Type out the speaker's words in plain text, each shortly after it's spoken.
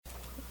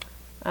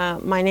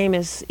My name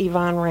is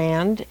Yvonne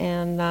Rand,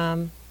 and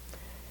I'm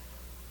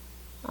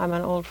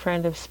an old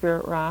friend of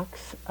Spirit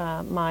Rocks.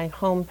 My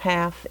home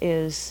path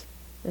is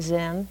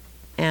Zen,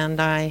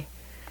 and I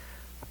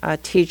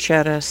teach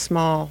at a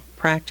small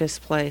practice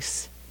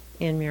place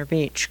in Muir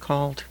Beach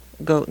called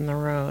Goat in the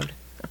Road.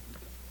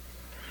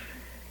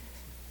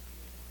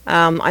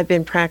 I've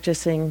been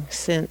practicing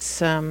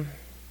since in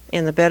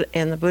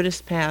the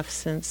Buddhist path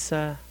since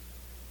I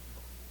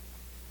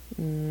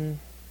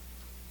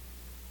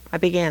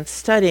began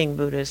studying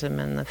Buddhism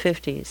in the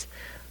 50s.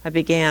 I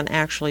began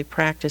actually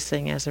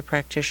practicing as a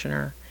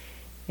practitioner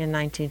in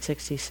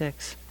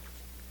 1966.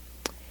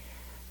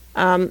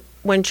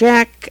 When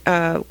Jack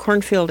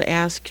Cornfield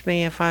asked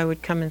me if I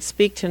would come and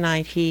speak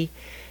tonight, he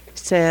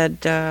said,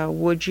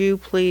 would you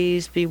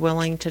please be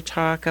willing to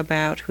talk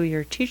about who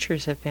your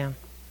teachers have been?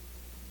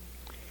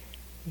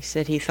 He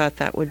said he thought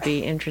that would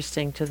be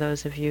interesting to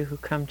those of you who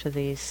come to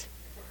these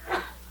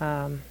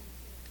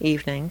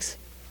evenings.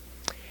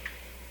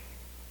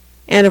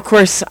 And of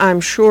course, I'm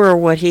sure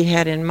what he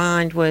had in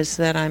mind was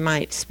that I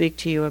might speak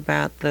to you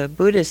about the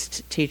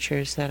Buddhist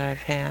teachers that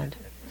I've had.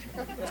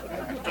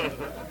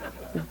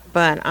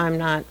 But I'm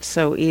not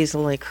so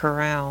easily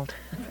corralled.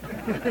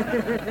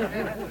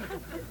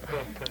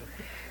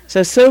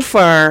 So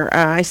far,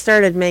 I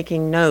started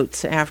making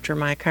notes after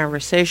my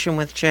conversation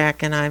with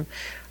Jack, and I'm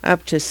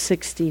up to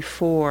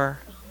 64.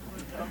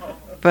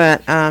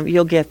 But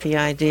you'll get the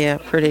idea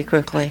pretty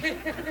quickly.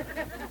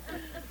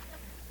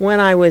 When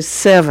I was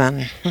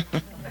 7,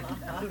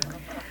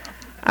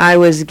 I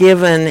was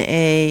given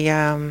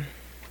a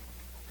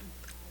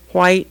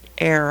white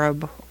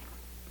Arab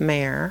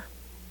mare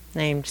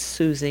named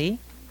Susie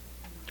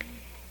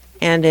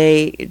and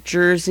a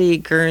Jersey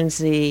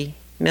Guernsey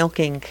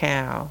milking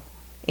cow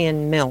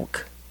in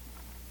milk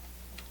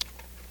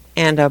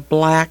and a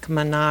black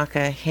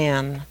Monaca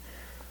hen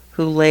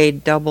who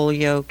laid double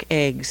yolk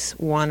eggs,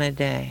 one a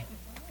day.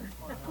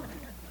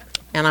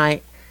 And I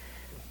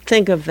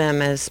think of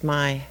them as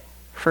my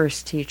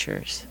first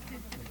teachers.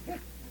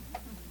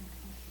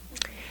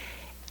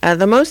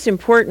 The most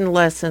important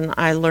lesson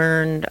I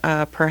learned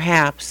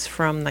perhaps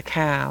from the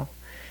cow,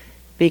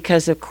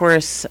 because of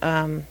course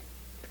I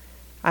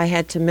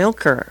had to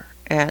milk her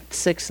at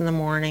 6 in the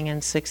morning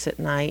and 6 at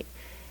night,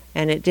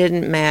 and it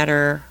didn't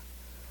matter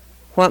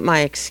what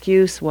my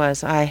excuse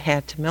was, I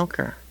had to milk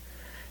her,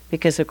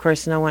 because of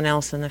course no one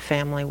else in the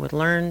family would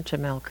learn to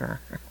milk her.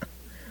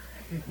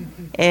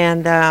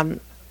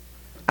 And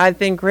I've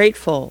been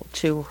grateful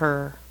to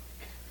her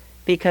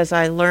because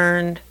I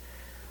learned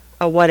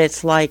what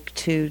it's like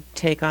to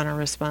take on a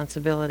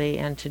responsibility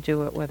and to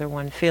do it whether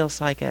one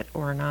feels like it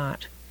or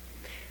not,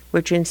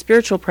 which in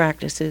spiritual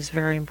practice is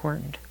very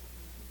important.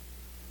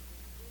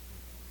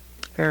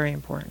 Very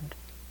important.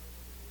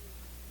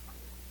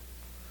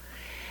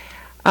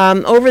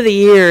 Over the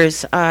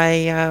years,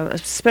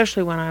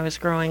 especially when I was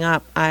growing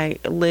up, I'm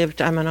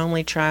an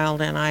only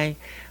child, and I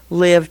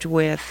lived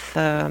with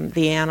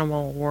the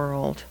animal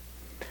world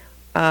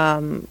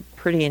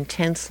pretty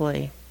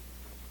intensely.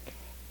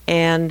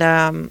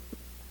 And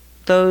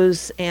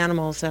those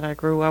animals that I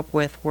grew up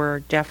with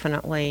were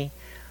definitely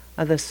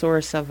the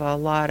source of a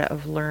lot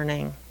of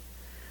learning,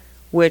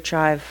 which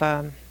I've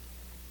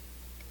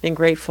been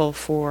grateful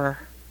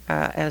for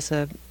as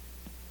a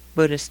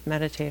Buddhist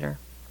meditator.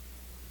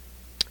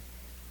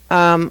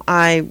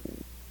 I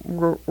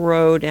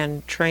rode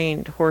and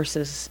trained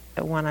horses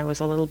when I was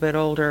a little bit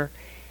older,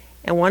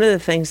 and one of the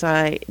things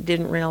I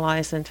didn't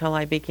realize until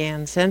I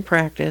began Zen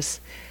practice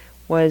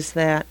was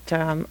that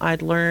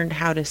I'd learned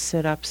how to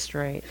sit up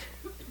straight,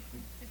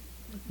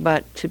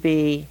 but to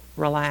be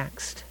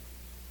relaxed,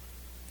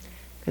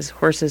 because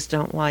horses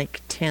don't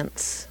like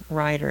tense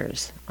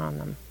riders on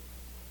them.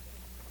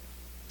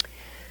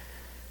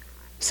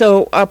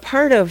 So a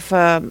part of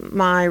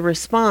my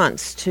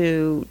response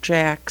to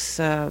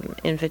Jack's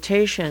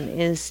invitation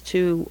is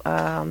to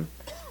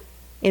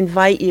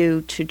invite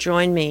you to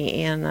join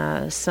me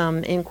in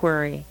some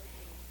inquiry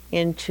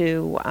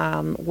into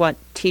what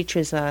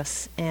teaches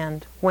us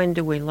and when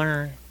do we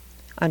learn,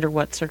 under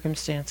what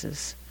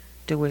circumstances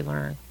do we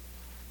learn.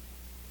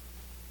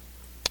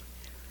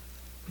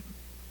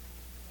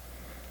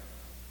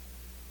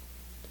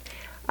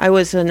 I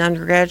was an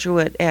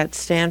undergraduate at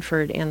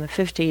Stanford in the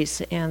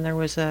 50s, and there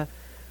was a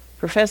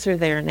professor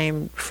there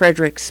named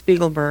Frederick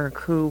Spiegelberg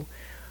who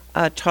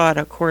taught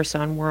a course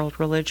on world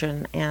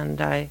religion,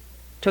 and I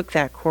took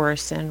that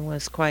course and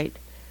was quite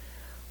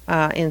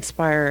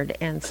inspired,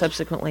 and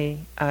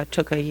subsequently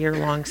took a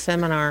year-long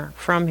seminar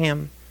from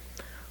him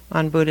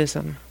on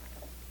Buddhism,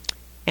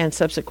 and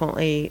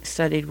subsequently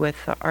studied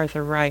with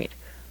Arthur Wright,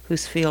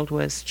 whose field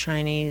was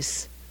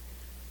Chinese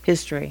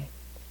history,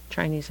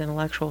 Chinese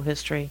intellectual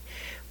history.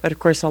 But of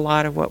course, a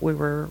lot of what we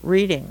were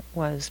reading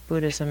was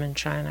Buddhism in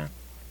China.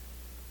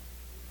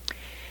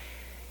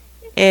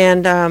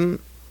 And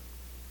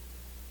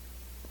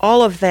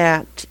all of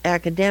that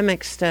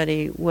academic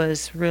study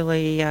was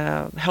really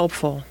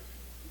helpful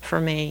for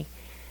me,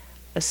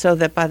 so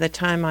that by the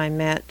time I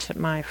met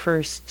my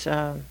first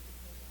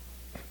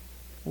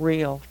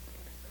real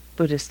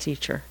Buddhist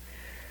teacher,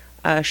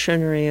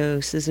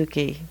 Shunryu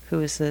Suzuki,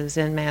 who is the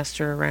Zen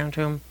master around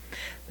whom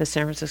the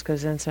San Francisco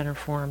Zen Center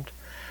formed.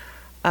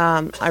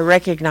 I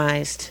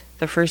recognized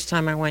the first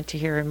time I went to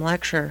hear him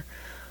lecture,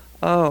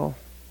 oh,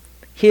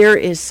 here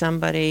is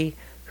somebody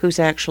who's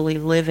actually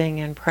living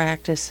and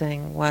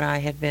practicing what I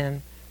had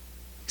been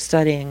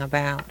studying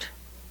about.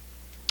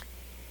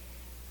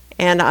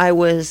 And I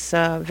was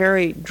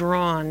very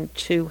drawn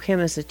to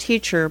him as a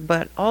teacher,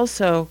 but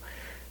also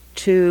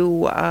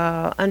to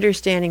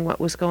understanding what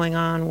was going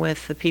on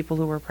with the people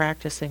who were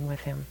practicing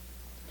with him.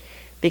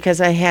 Because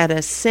I had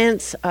a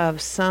sense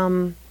of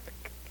some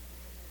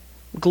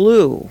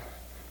glue,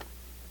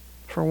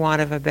 for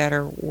want of a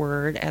better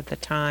word at the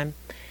time.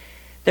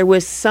 There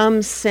was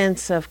some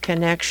sense of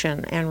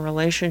connection and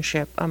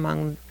relationship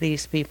among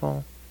these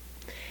people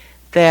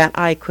that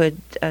I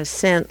could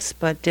sense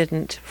but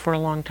didn't for a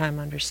long time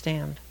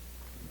understand.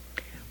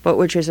 But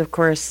which is, of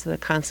course, the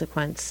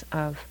consequence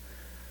of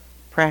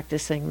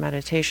practicing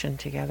meditation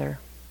together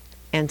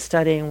and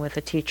studying with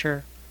a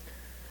teacher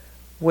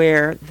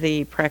where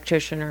the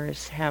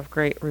practitioners have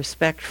great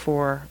respect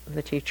for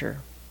the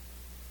teacher.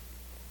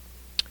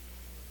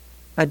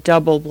 A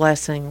double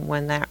blessing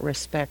when that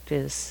respect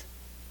is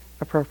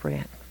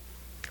appropriate,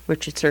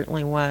 which it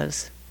certainly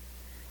was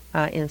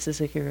in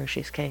Suzuki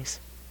Roshi's case.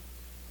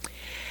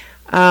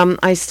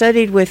 I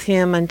studied with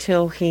him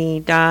until he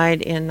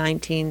died in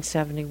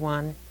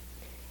 1971,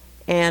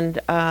 and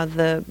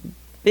the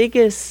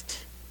biggest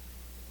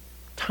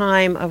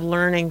time of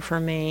learning for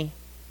me,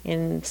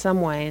 in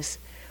some ways,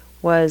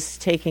 was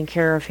taking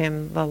care of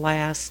him the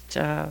last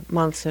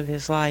months of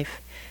his life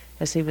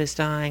as he was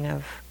dying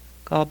of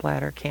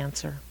gallbladder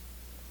cancer.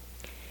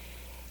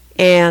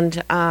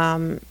 And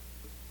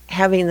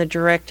having the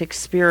direct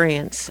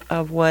experience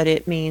of what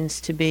it means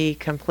to be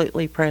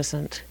completely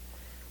present,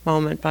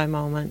 moment by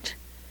moment,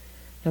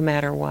 no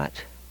matter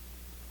what.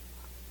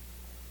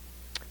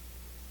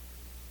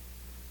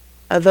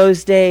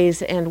 Those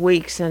days and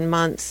weeks and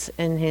months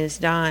in his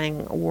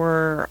dying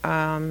were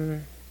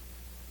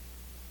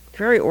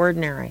very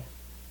ordinary.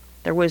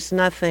 There was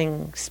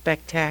nothing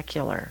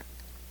spectacular,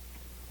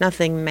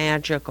 nothing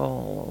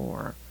magical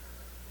or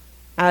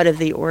out of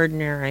the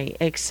ordinary,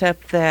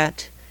 except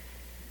that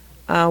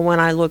when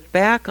I looked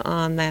back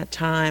on that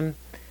time,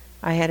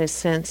 I had a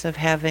sense of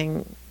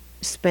having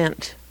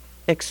spent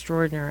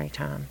extraordinary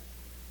time.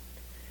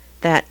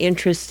 That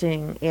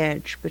interesting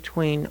edge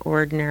between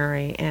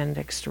ordinary and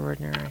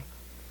extraordinary.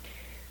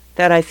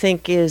 That I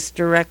think is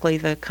directly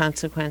the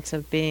consequence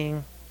of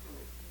being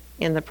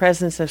in the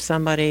presence of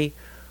somebody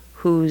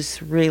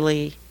who's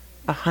really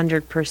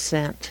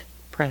 100%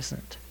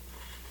 present.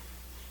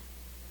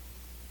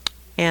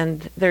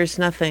 And there's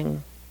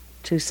nothing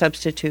to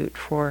substitute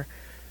for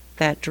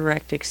that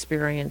direct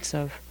experience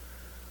of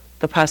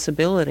the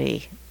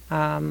possibility,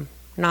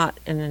 not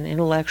in an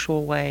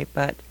intellectual way,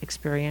 but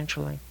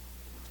experientially.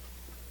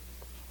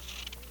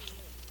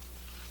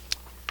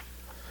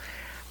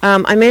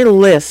 I made a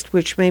list,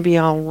 which maybe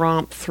I'll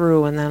romp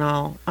through, and then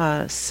I'll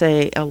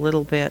say a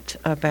little bit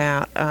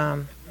about.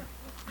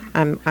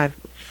 I've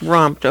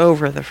romped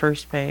over the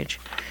first page.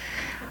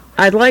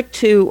 I'd like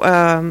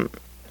to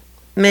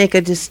make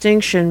a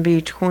distinction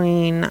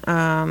between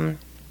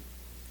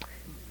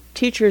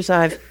teachers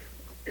I've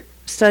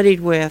studied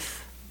with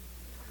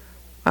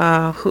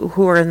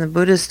who are in the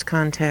Buddhist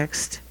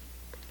context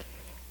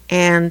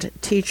and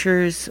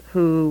teachers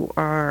who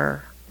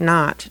are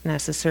not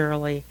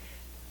necessarily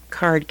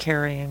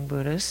card-carrying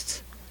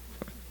Buddhists,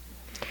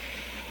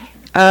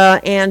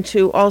 and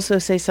to also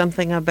say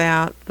something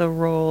about the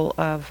role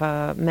of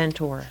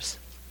mentors,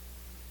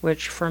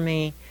 which for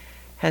me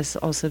has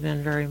also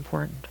been very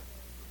important.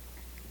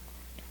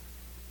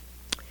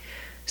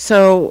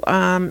 So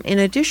in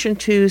addition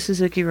to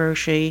Suzuki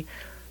Roshi,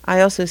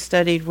 I also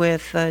studied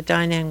with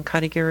Dainen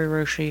Katagiri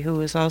Roshi, who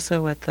was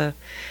also at the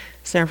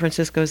San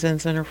Francisco Zen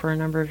Center for a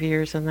number of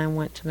years and then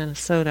went to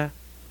Minnesota.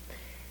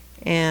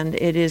 And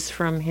it is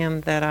from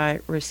him that I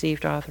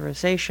received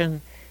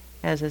authorization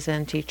as a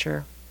Zen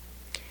teacher.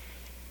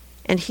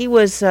 And he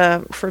was,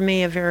 for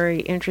me, a very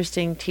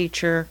interesting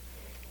teacher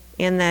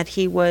in that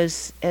he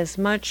was as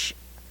much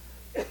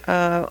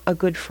a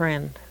good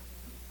friend.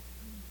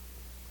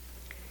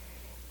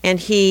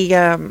 And he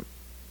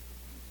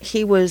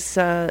was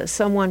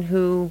someone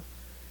who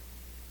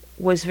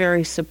was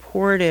very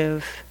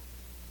supportive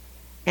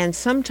and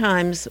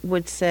sometimes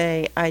would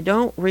say, I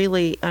don't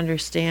really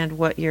understand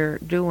what you're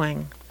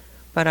doing,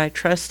 but I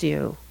trust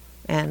you,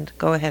 and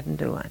go ahead and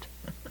do it.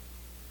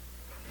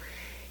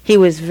 He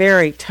was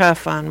very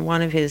tough on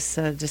one of his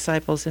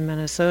disciples in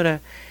Minnesota,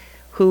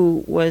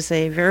 who was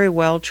a very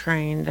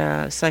well-trained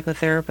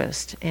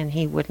psychotherapist, and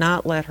he would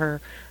not let her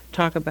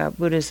talk about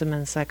Buddhism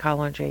and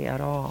psychology at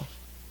all.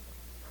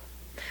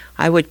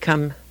 I would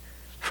come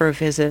for a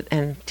visit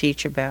and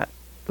teach about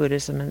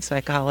Buddhism and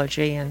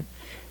psychology, and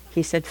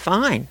he said,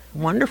 fine,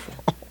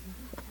 wonderful.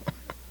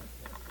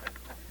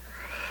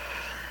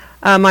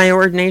 My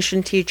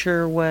ordination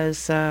teacher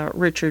was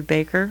Richard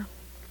Baker,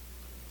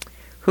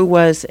 who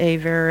was a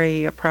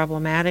very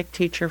problematic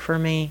teacher for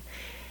me,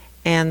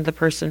 and the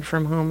person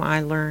from whom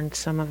I learned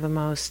some of the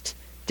most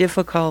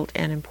difficult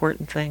and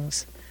important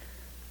things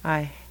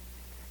I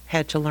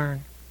had to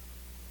learn,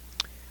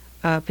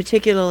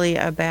 particularly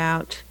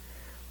about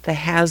the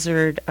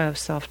hazard of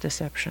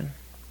self-deception.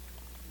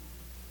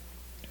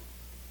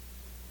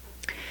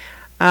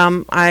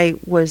 I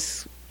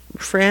was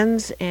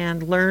friends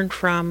and learned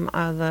from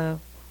the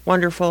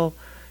wonderful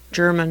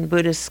German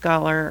Buddhist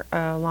scholar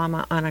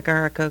Lama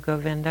Anagarika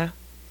Govinda,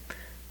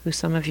 who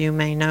some of you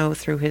may know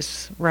through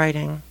his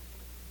writing.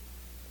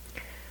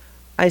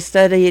 I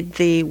studied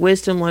the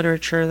wisdom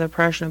literature, the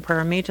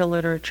Prajnaparamita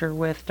literature,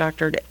 with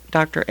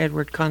Dr.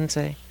 Edward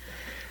Kunze,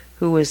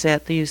 who was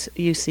at the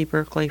UC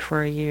Berkeley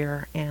for a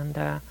year, and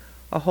a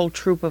whole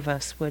troop of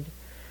us would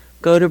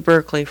go to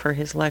Berkeley for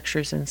his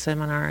lectures and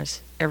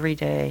seminars every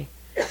day,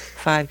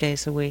 5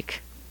 days a week.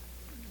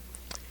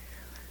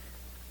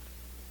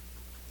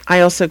 I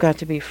also got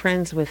to be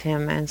friends with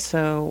him, and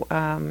so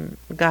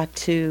got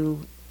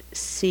to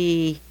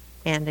see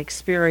and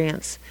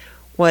experience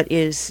what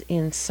is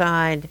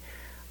inside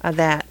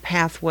that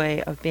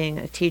pathway of being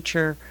a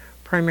teacher,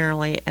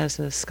 primarily as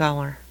a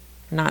scholar,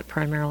 not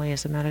primarily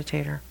as a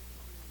meditator.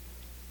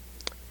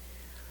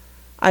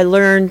 I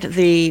learned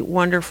the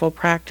wonderful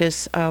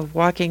practice of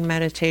walking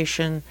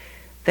meditation,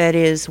 that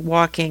is,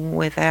 walking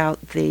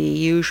without the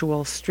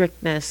usual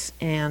strictness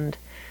and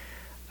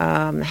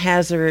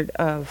hazard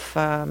of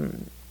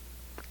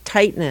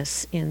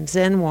tightness in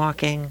Zen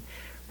walking,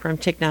 from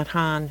Thich Nhat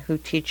Hanh, who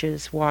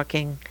teaches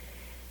walking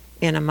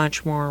in a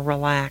much more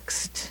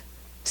relaxed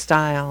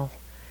style,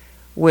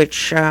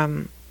 which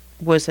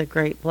was a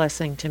great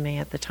blessing to me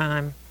at the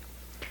time.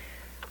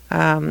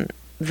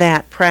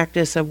 That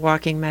practice of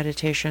walking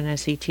meditation,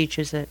 as he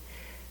teaches it,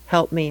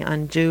 helped me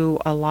undo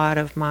a lot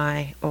of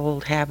my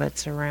old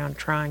habits around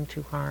trying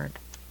too hard.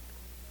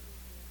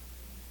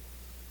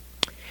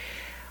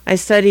 I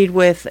studied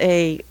with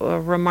a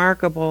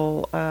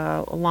remarkable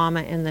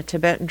Lama in the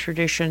Tibetan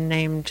tradition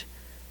named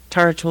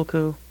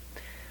Taratulku.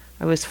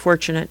 I was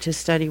fortunate to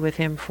study with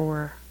him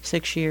for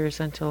 6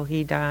 years until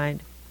he died.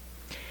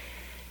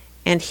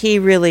 And he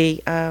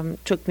really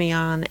took me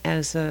on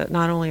as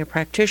not only a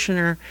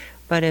practitioner,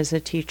 but as a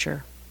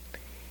teacher,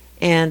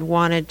 and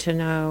wanted to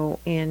know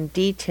in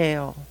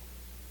detail,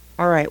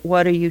 all right,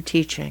 what are you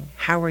teaching?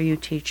 How are you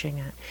teaching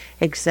it?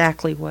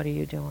 Exactly what are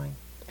you doing?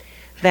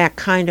 That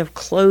kind of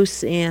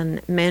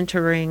close-in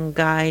mentoring,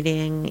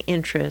 guiding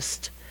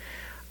interest,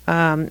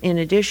 in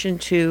addition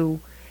to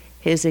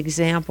his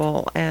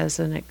example as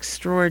an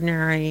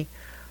extraordinary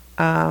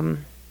a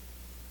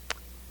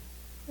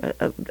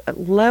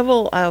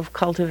level of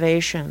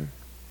cultivation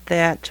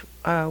that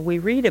we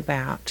read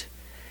about,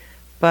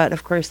 but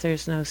of course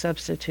there's no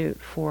substitute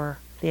for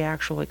the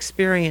actual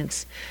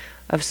experience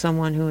of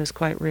someone who is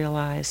quite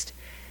realized,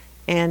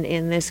 and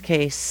in this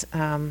case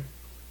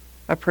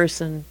a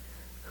person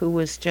who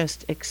was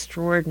just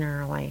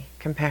extraordinarily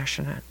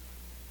compassionate,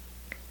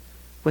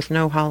 with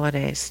no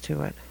holidays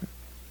to it.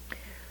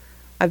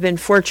 I've been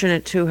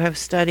fortunate to have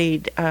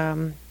studied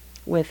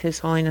with His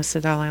Holiness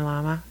the Dalai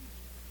Lama,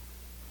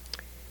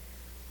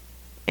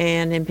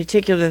 and in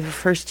particular the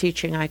first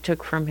teaching I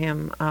took from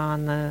him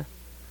on the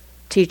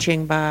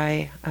teaching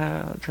by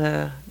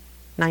the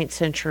 9th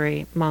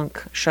century monk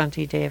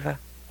Shantideva,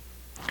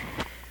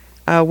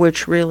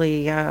 which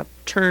really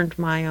turned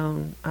my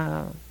own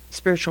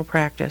spiritual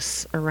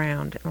practice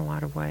around in a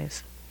lot of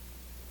ways.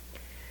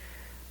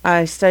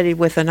 I studied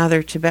with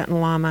another Tibetan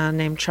Lama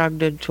named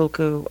Chagdud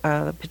Tulku,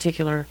 a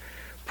particular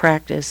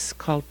practice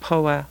called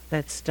Poa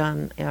that's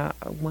done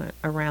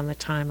around the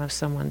time of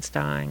someone's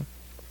dying.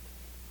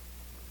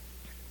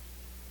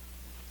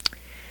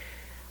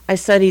 I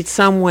studied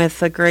some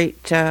with a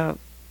great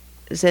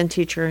Zen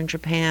teacher in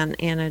Japan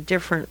in a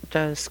different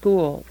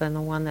school than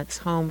the one that's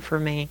home for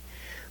me,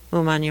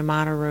 Uman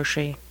Yamada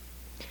Roshi,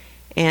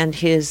 and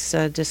his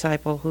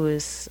disciple, who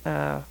is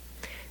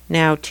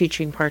now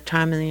teaching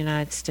part-time in the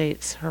United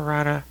States,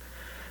 Shodo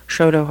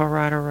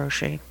Harada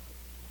Roshi,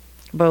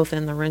 both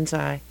in the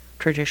Rinzai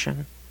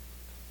tradition.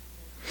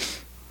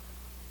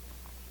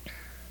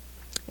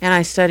 And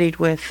I studied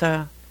with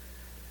a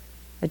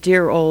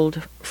dear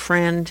old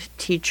friend,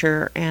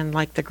 teacher, and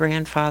like the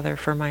grandfather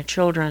for my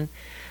children,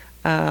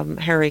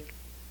 Harry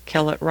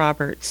Kellett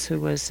Roberts, who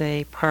was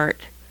a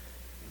part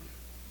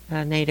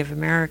Native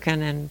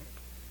American and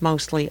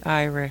mostly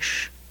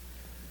Irish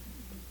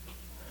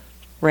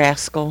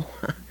rascal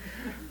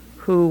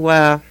who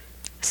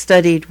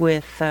studied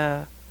with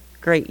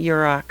great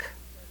Yurok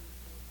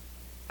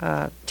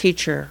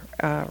teacher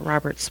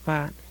Robert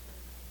Spott.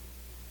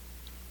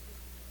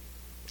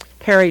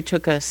 Harry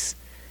took us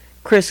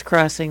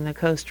crisscrossing the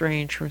Coast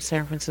Range from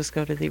San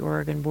Francisco to the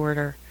Oregon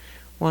border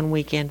 1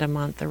 weekend a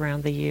month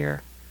around the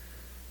year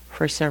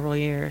for several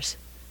years,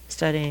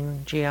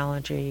 studying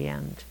geology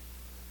and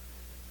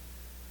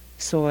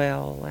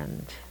soil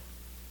and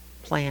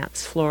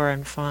plants, flora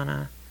and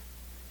fauna.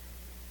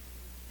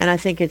 And I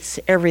think it's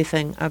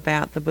everything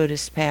about the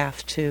Buddhist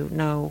path to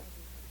know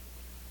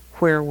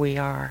where we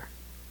are.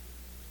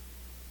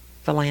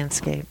 the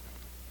landscape.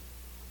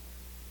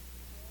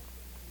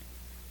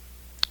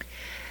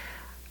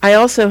 I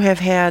also have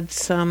had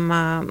some,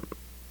 my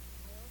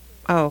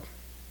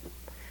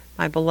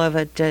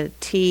beloved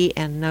tea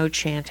and no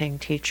chanting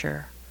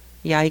teacher,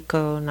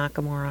 Yaiko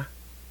Nakamura.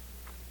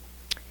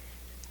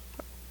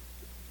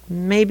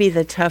 Maybe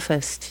the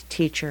toughest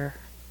teacher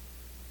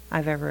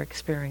I've ever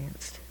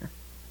experienced.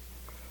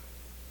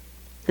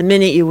 The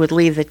minute you would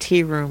leave the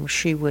tea room,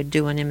 she would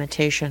do an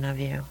imitation of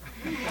you,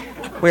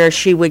 where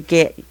she would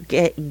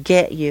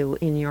get you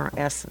in your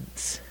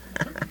essence.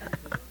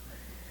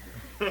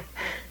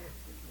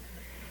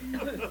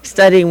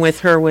 Studying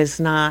with her was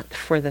not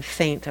for the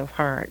faint of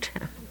heart,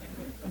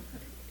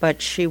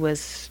 but she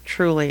was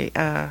truly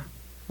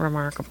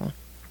remarkable.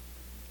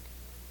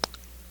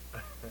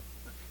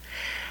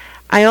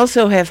 I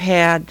also have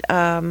had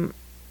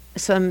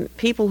some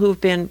people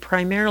who've been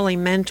primarily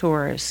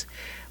mentors,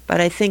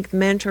 but I think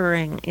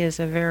mentoring is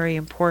a very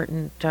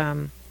important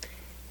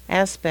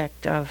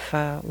aspect of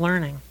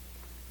learning.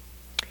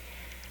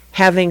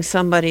 Having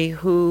somebody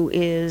who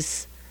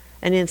is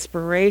an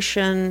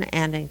inspiration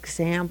and an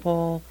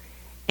example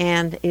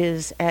and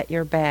is at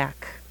your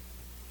back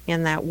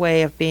in that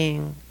way of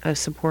being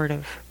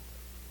supportive.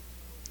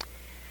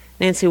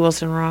 Nancy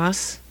Wilson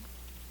Ross,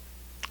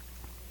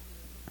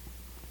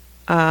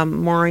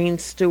 Maureen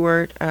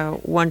Stewart, a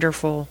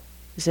wonderful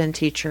Zen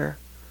teacher.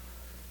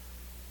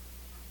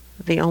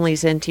 The only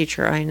Zen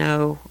teacher I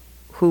know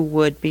who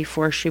would,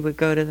 before she would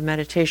go to the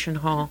meditation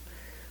hall,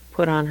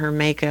 put on her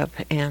makeup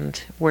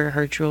and wear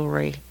her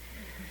jewelry.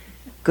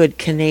 Good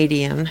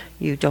Canadian,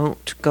 you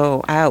don't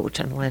go out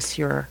unless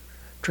you're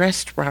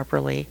dressed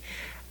properly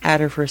out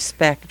of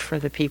respect for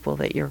the people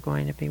that you're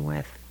going to be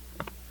with.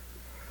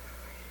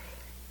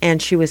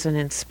 And she was an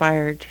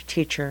inspired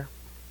teacher.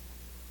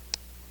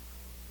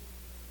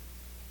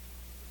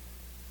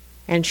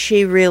 And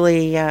she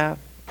really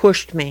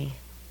pushed me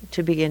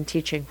to begin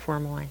teaching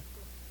formally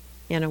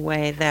in a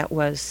way that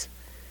was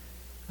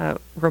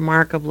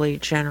remarkably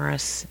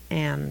generous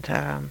and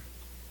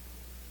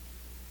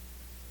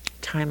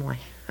timely.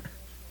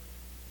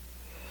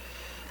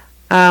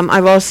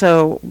 I've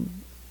also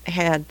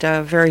had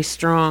a very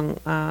strong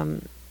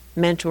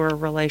mentor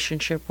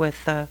relationship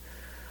with an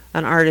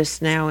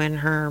artist now in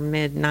her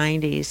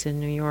mid-90s in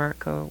New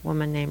York, a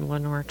woman named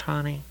Lenore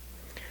Tawney,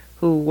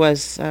 who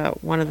was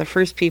one of the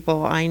first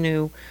people I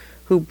knew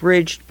who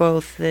bridged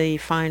both the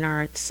fine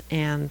arts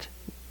and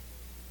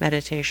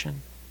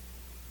meditation.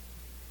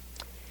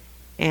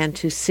 And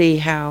to see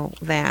how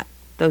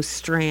those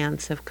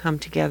strands have come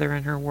together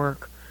in her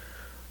work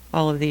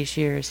all of these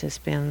years has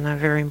been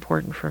very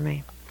important for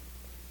me.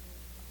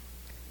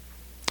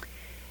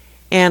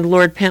 And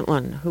Lord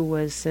Pentland, who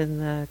was in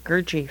the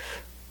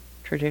Gurdjieff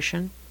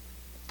tradition,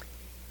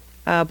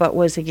 but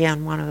was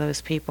again one of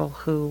those people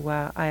who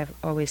I have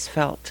always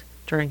felt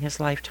during his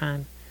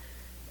lifetime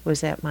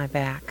was at my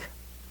back,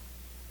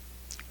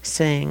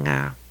 saying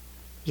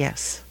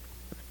yes.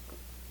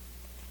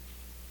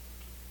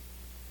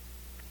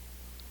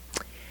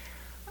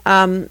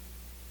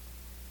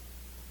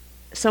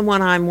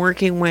 Someone I'm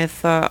working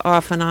with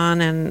off and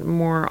on and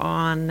more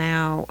on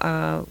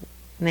now,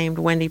 named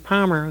Wendy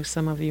Palmer, who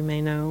some of you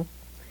may know.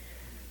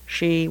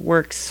 She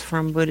works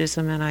from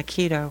Buddhism and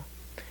Aikido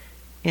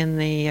in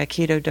the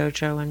Aikido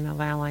dojo in Mill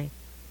Valley.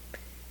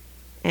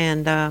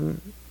 And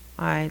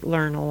I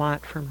learn a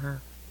lot from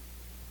her.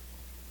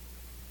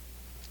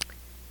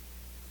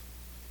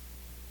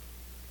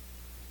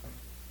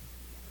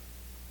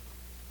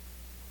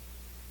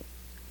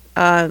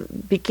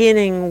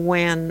 Beginning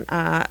when,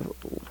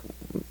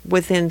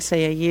 within,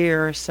 say, a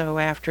year or so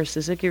after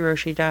Suzuki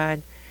Roshi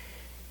died,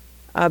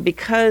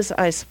 because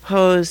I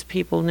suppose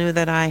people knew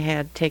that I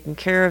had taken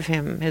care of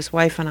him, his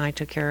wife and I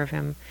took care of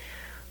him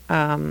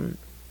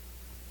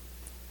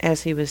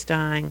as he was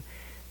dying,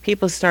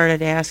 people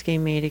started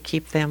asking me to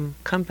keep them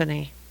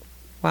company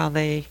while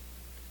they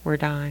were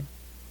dying.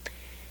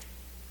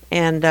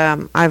 And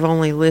I've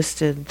only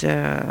listed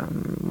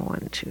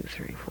 1, 2,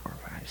 3, 4,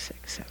 5,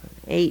 6, 7,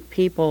 8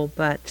 people,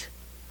 but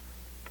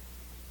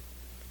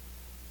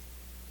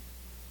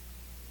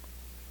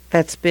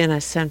that's been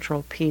a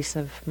central piece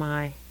of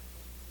my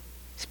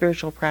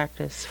spiritual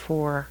practice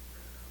for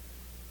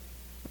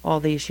all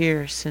these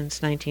years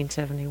since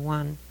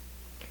 1971.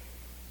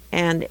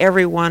 And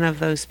every one of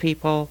those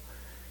people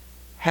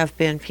have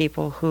been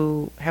people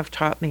who have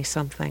taught me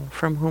something,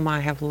 from whom I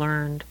have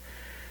learned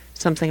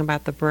something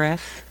about the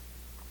breath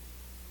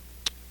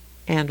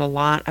and a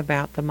lot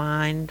about the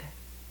mind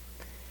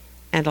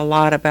and a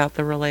lot about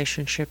the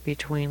relationship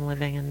between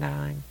living and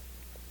dying.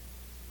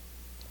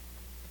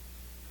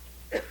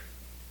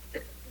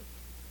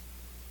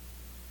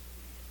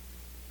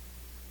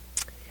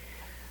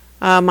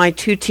 My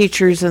 2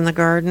 teachers in the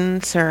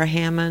garden, Sarah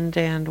Hammond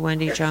and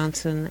Wendy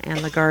Johnson, and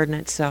the garden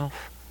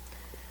itself.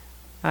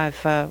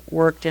 I've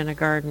worked in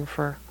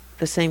the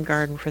same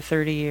garden for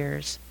 30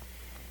 years.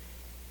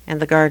 And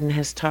the garden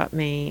has taught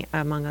me,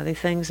 among other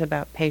things,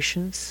 about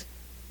patience.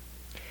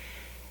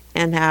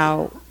 And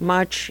how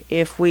much,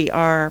 if we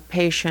are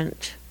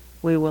patient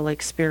we will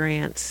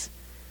experience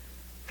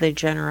the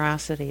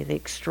generosity, the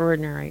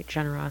extraordinary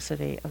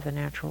generosity of the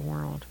natural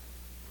world.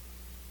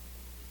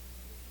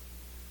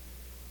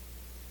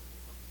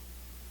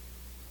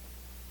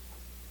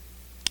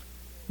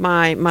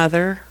 My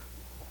mother,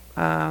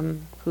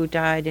 who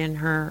died in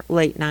her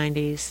late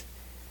 90s,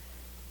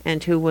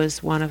 and who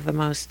was one of the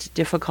most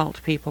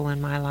difficult people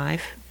in my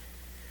life,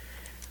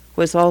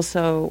 was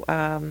also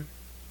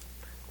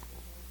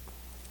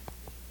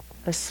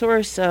a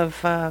source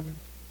of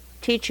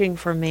teaching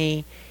for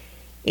me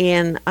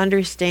in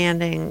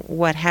understanding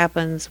what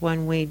happens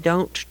when we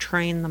don't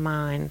train the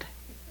mind,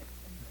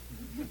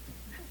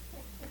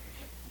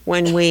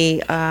 when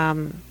we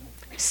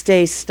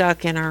stay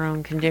stuck in our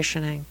own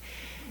conditioning,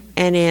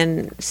 and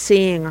in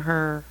seeing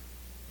her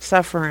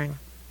suffering.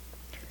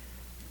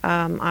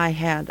 I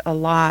had a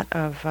lot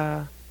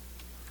of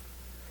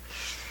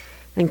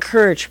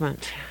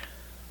encouragement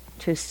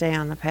to stay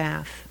on the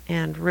path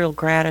and real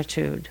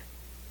gratitude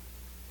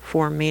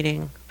for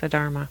meeting the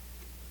Dharma.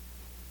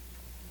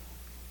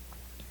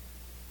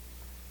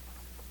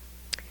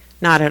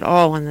 Not at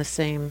all in the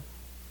same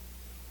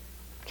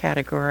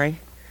category.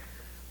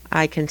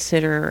 I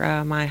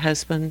consider my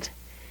husband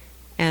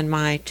and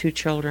my 2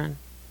 children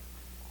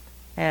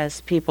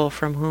as people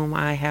from whom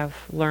I have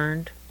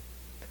learned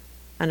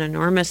an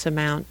enormous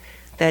amount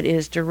that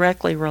is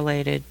directly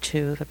related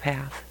to the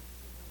path.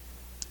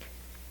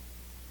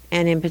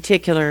 And in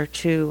particular,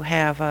 to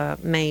have a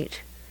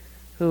mate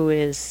who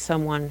is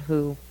someone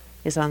who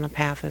is on the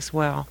path as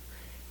well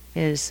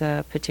is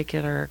a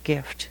particular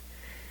gift.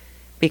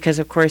 Because,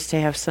 of course,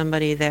 to have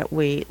somebody that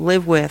we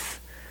live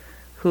with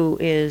who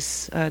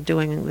is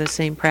doing the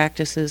same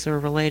practices or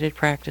related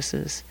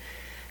practices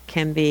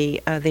can be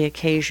the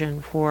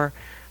occasion for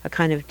a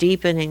kind of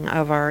deepening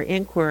of our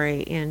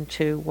inquiry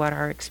into what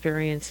our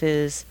experience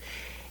is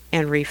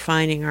and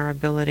refining our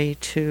ability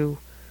to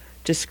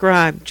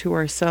describe to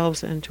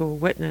ourselves and to a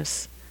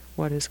witness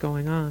what is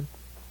going on.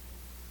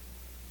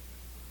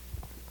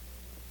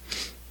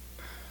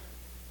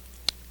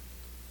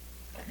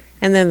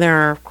 And then there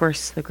are, of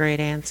course, the great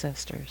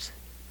ancestors.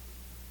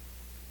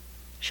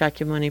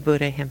 Shakyamuni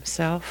Buddha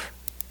himself,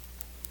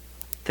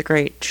 the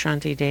great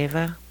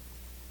Shantideva,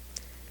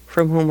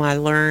 from whom I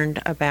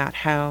learned about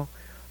how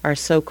our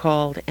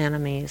so-called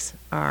enemies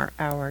are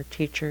our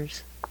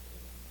teachers.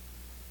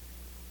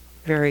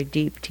 Very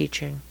deep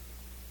teaching.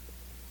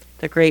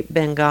 The great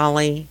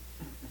Bengali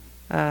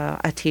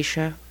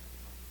Atisha.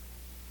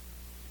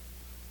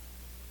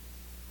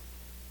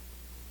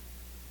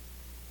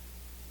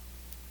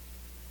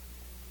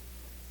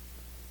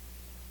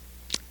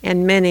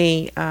 And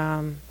many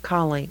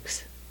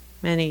colleagues,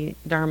 many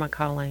Dharma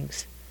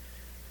colleagues,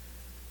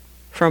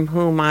 from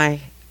whom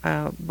I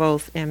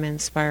both am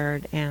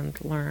inspired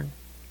and learn.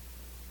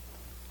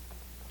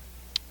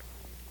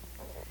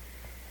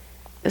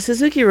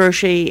 Suzuki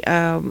Roshi,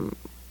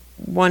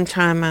 one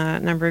time a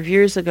number of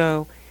years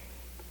ago,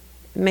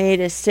 made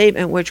a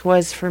statement which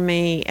was for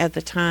me at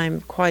the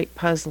time quite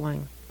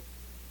puzzling.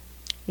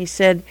 He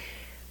said,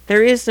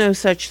 "There is no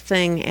such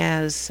thing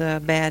as a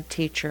bad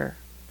teacher.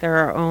 There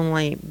are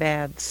only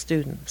bad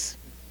students."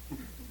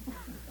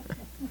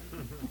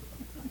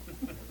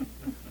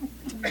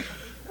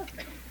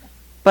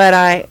 But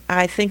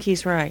I think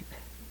he's right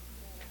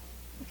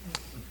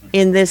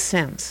in this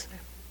sense.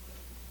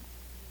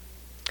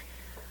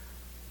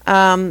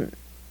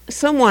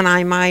 Someone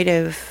I might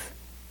have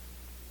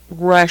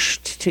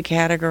rushed to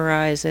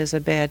categorize as a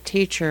bad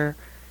teacher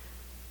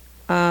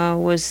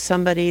was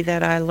somebody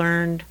that I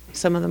learned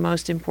some of the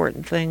most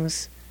important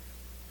things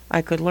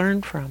I could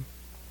learn from.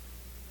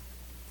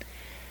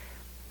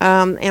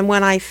 And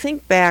when I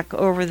think back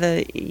over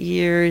the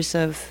years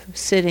of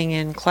sitting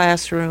in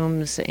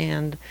classrooms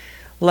and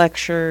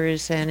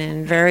lectures and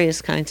in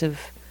various kinds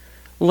of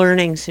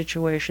learning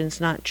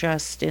situations, not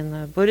just in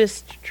the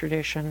Buddhist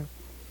tradition,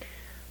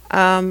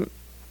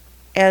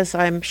 as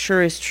I'm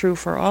sure is true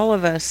for all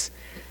of us,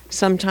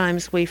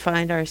 sometimes we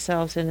find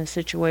ourselves in a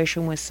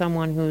situation with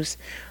someone who's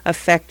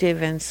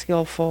effective and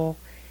skillful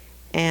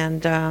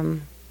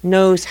and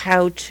knows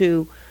how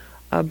to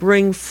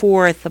bring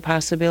forth the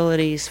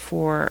possibilities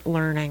for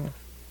learning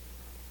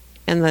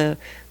and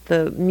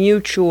the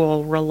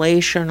mutual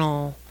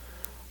relational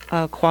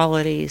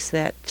qualities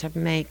that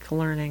make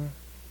learning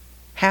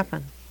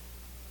happen,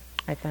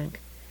 I think.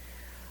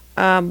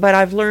 But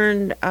I've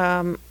learned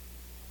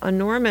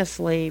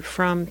enormously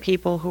from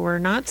people who are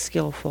not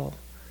skillful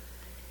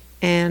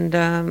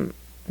and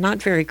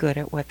not very good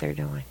at what they're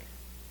doing.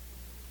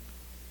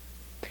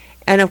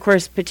 And of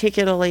course,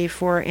 particularly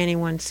for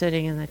anyone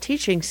sitting in the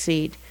teaching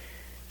seat,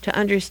 to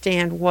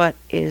understand what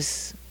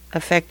is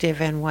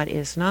effective and what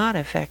is not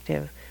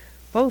effective,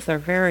 both are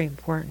very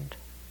important.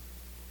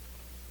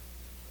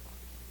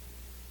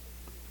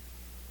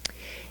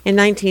 In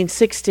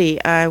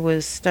 1960, I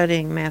was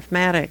studying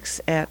mathematics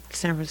at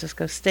San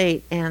Francisco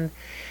State, and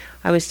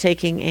I was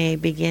taking a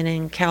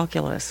beginning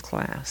calculus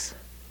class.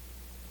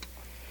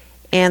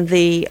 And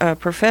the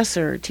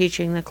professor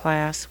teaching the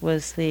class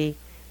was the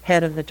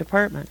head of the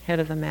department, head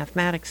of the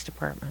mathematics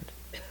department.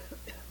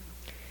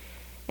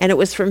 And it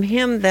was from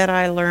him that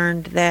I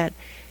learned that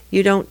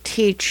you don't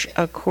teach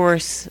a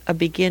course, a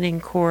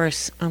beginning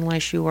course,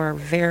 unless you are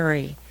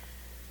very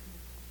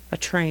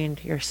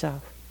trained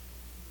yourself.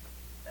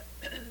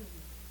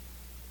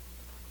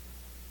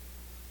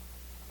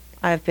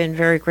 I've been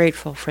very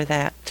grateful for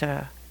that,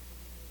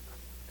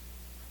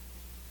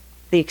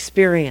 the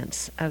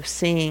experience of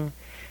seeing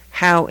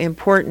how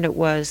important it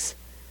was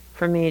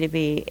for me to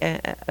be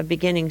a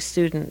beginning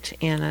student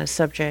in a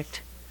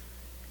subject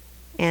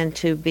and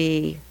to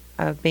be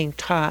being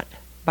taught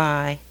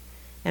by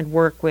and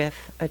work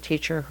with a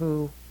teacher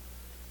who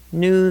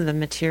knew the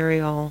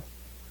material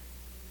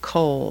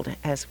cold,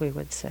 as we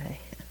would say,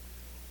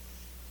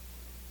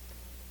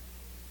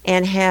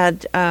 and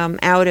had,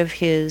 out of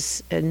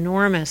his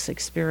enormous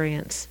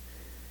experience,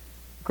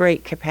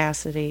 great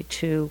capacity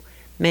to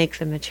make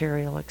the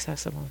material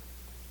accessible.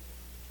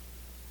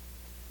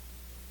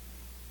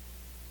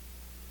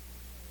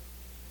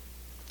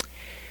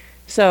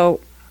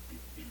 So,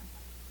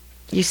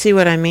 you see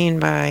what I mean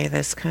by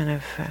this kind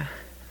of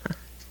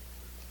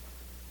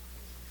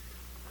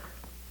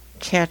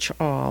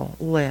catch-all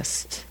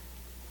list.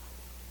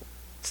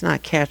 It's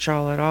not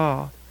catch-all at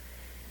all.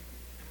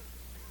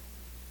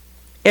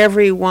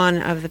 Every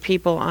one of the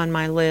people on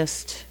my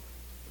list,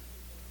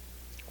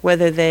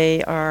 whether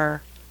they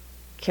are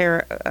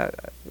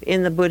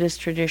in the Buddhist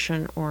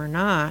tradition or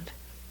not,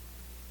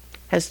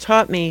 has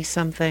taught me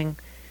something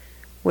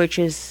which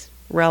is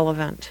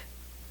relevant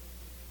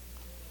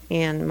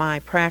in my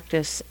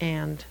practice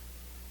and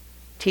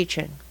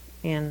teaching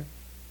in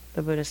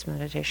the Buddhist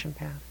meditation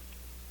path.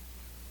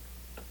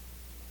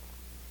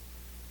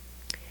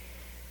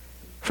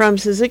 From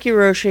Suzuki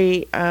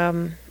Roshi,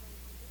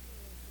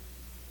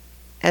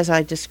 as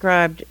I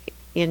described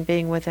in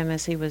being with him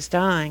as he was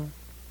dying,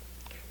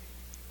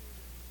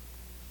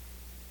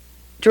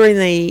 during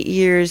the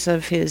years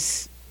of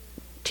his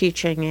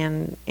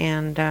teaching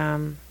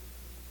and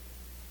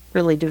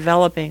really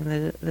developing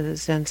the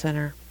Zen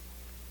Center,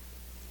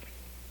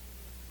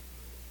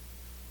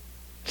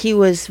 he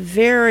was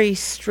very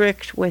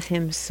strict with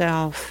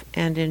himself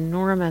and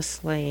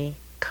enormously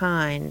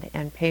kind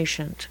and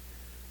patient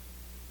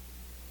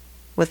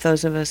with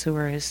those of us who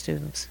were his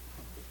students.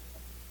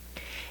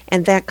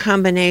 And that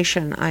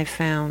combination I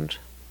found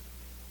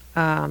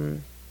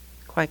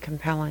quite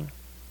compelling.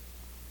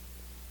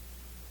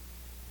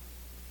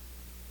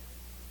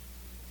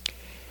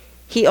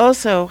 He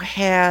also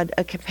had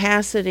a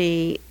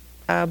capacity,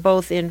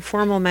 both in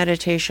formal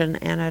meditation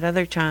and at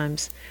other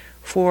times,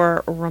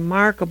 for a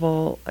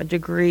remarkable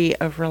degree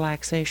of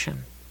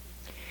relaxation.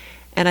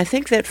 And I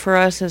think that for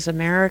us as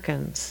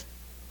Americans,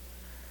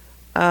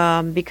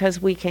 because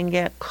we can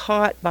get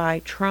caught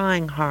by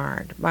trying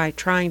hard, by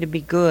trying to be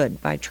good,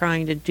 by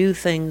trying to do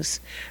things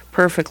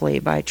perfectly,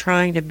 by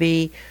trying to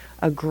be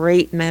a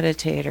great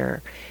meditator,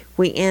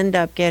 we end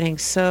up getting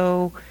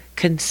so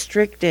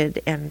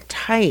constricted and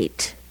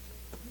tight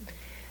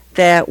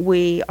that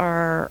we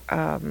are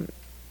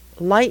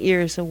light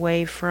years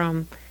away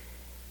from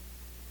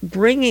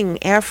bringing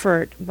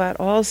effort, but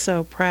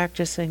also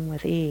practicing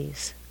with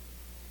ease.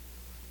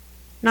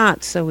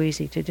 Not so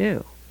easy to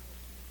do.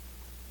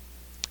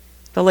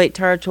 The late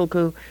Tara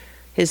Tulku,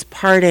 his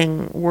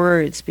parting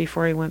words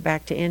before he went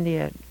back to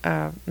India,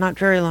 not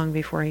very long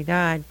before he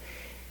died,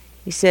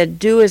 he said,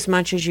 "Do as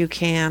much as you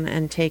can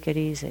and take it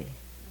easy."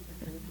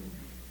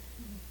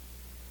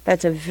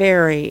 That's a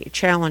very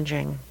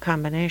challenging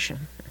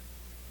combination.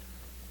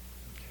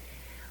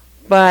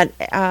 But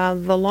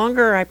the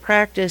longer I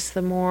practice,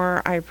 the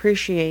more I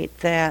appreciate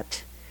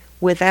that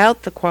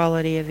without the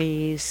quality of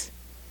ease,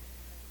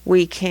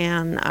 we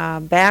can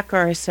back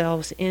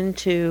ourselves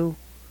into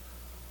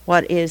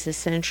what is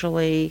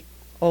essentially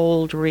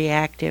old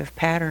reactive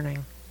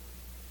patterning.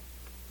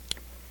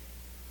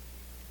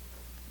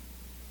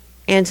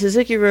 And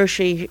Suzuki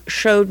Roshi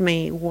showed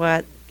me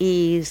what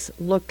ease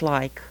looked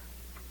like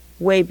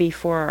way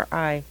before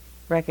I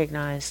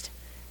recognized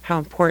how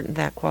important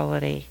that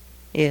quality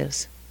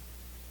is.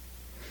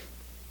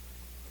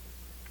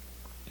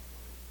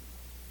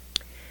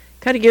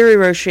 Katagiri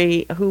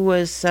Roshi, who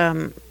was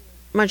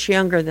much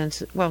younger than,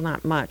 well,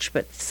 not much,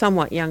 but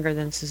somewhat younger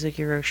than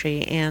Suzuki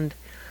Roshi, and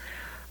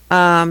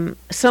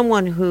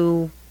someone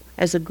who,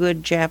 as a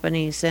good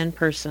Japanese Zen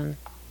person,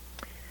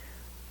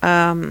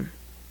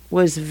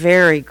 was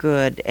very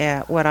good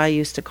at what I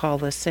used to call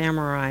the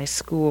samurai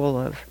school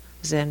of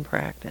Zen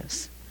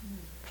practice.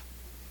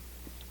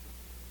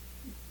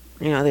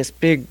 You know, this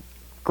big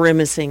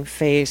grimacing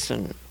face,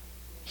 and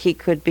he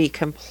could be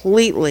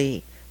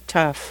completely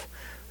tough,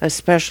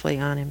 especially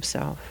on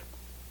himself.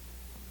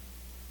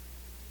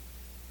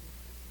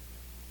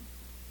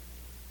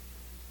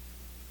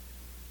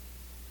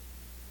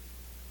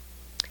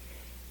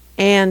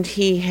 And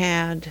he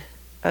had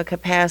a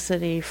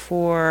capacity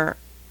for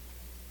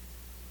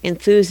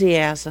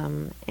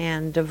enthusiasm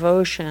and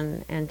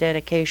devotion and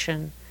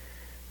dedication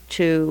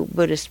to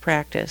Buddhist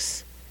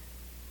practice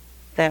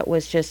that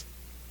was just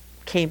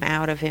came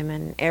out of him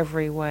in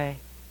every way.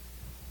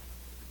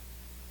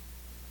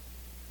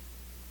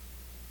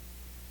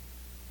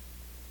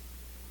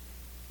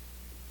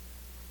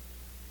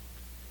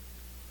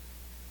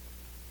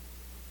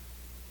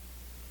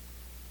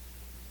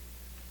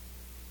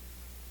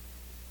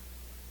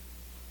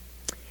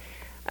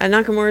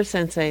 Nakamura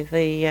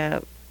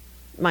Sensei,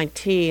 my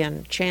tea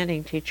and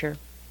chanting teacher,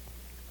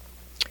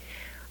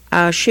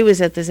 she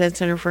was at the Zen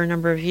Center for a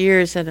number of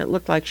years, and it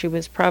looked like she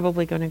was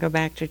probably going to go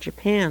back to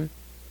Japan.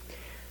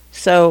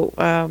 So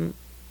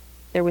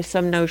there was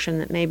some notion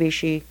that maybe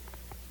she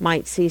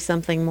might see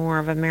something more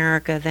of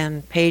America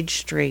than Page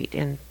Street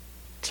in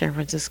San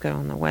Francisco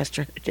in the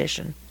Western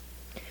Addition.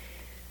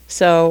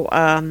 So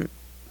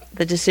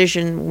the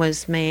decision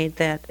was made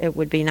that it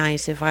would be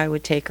nice if I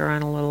would take her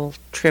on a little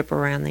trip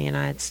around the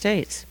United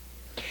States.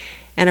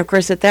 And of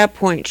course, at that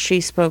point, she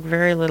spoke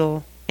very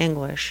little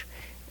English,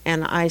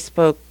 and I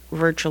spoke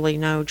virtually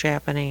no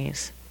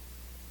Japanese.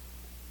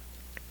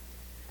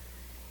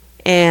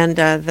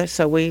 And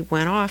so we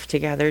went off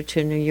together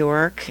to New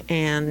York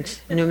and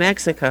New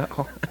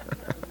Mexico.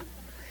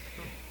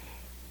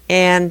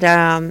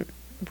 And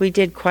we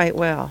did quite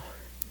well,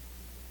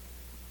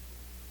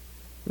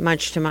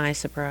 much to my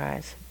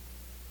surprise.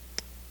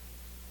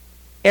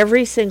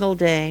 Every single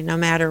day, no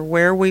matter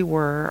where we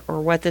were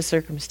or what the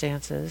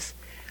circumstances,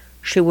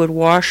 she would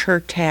wash her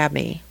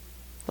tabi,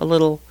 the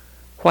little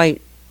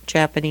white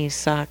Japanese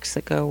socks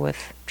that go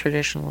with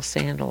traditional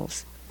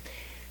sandals.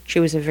 She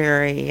was a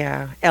very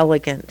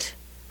elegant,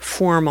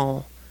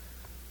 formal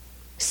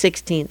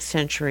 16th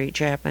century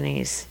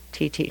Japanese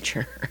tea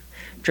teacher,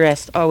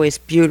 dressed always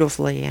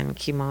beautifully in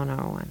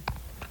kimono. And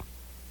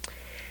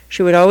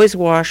she would always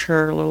wash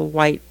her little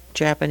white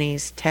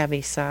Japanese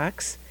tabi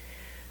socks.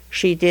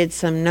 She did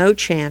some no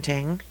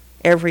chanting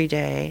every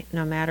day,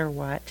 no matter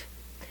what.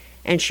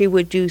 And she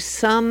would do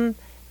some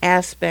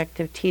aspect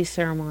of tea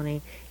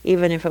ceremony,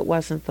 even if it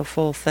wasn't the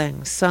full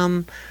thing,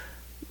 some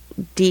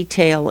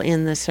detail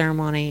in the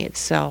ceremony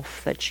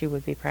itself that she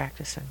would be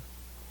practicing.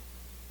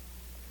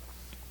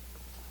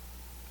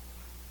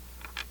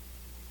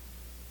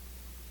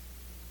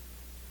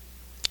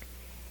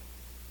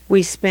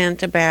 We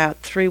spent about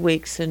 3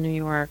 weeks in New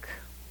York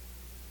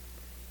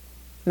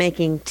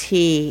making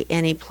tea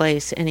any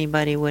place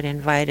anybody would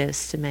invite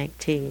us to make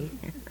tea.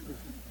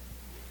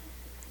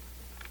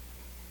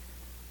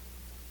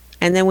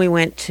 And then we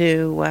went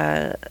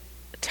to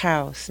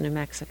Taos, New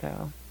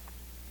Mexico,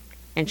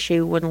 and she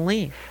wouldn't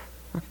leave.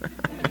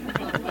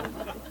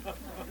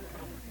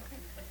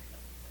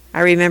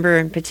 I remember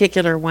in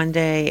particular one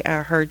day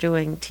her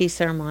doing tea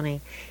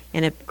ceremony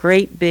in a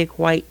great big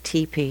white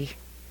teepee,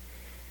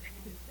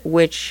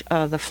 which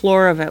the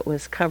floor of it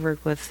was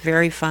covered with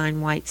very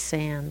fine white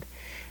sand,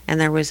 and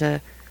there was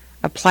a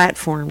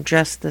platform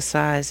just the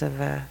size of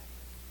a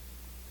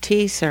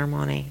tea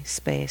ceremony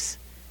space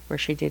where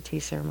she did tea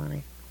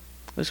ceremony.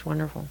 It was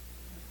wonderful.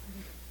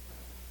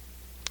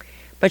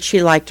 But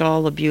she liked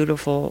all the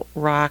beautiful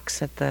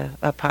rocks at the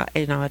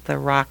at the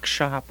rock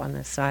shop on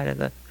the side of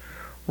the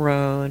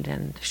road,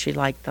 and she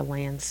liked the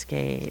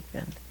landscape.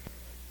 And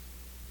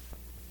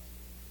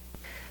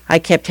I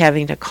kept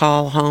having to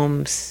call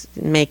home,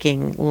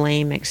 making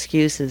lame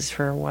excuses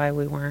for why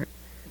we weren't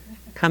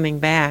coming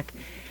back.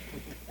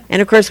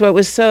 And of course, what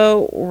was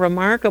so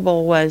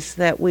remarkable was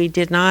that we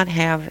did not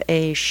have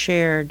a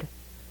shared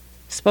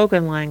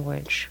spoken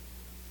language,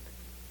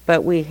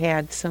 but we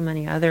had so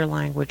many other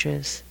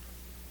languages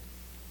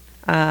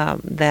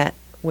that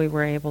we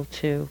were able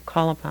to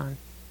call upon.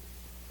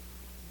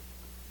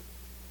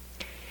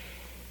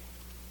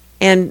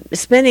 And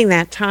spending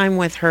that time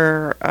with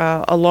her,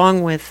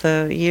 along with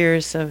the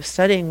years of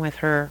studying with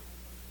her,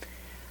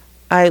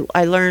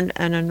 I learned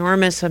an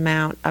enormous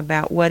amount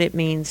about what it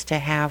means to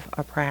have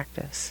a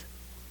practice.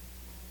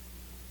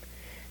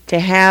 To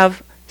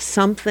have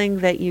something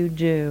that you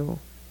do,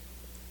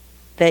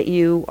 that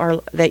you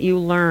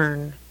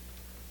learn,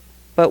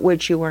 but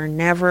which you are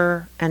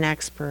never an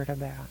expert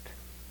about.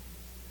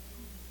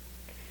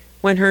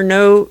 When her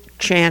no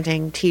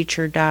chanting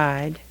teacher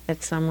died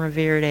at some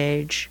revered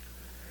age,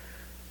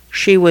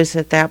 she was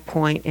at that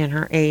point in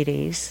her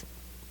 80s.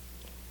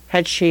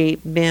 Had she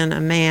been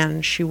a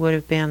man, she would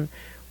have been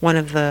one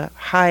of the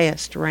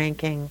highest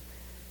ranking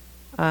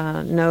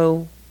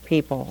no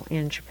people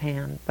in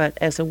Japan. But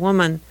as a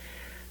woman,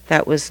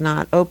 that was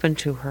not open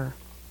to her.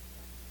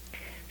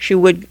 She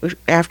would,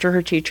 after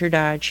her teacher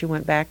died, she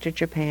went back to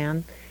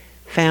Japan,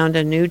 found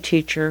a new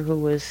teacher who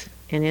was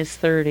in his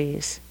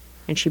 30s,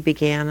 and she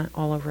began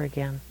all over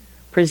again.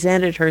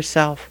 Presented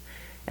herself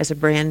as a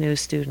brand new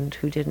student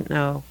who didn't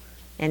know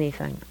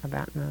anything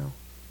about no.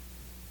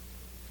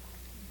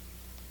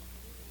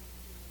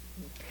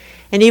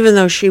 And even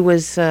though she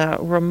was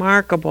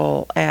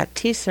remarkable at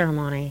tea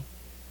ceremony,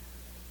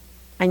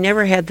 I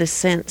never had the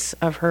sense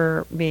of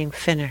her being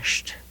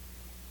finished.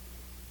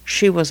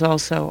 She was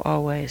also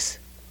always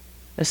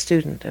a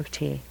student of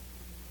tea.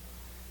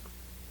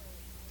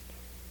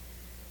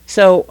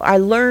 So I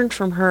learned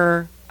from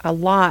her a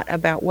lot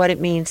about what it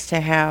means to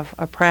have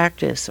a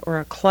practice or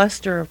a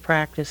cluster of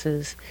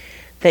practices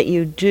that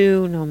you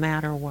do no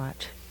matter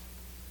what.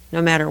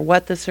 No matter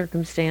what the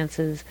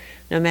circumstances,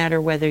 no matter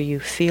whether you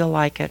feel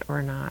like it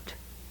or not.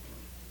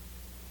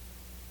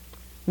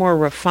 More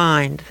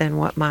refined than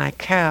what my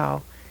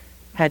cow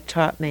had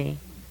taught me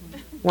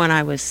when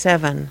I was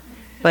 7,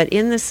 but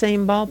in the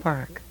same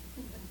ballpark.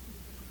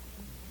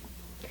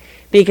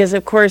 Because,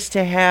 of course,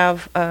 to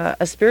have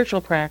a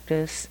spiritual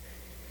practice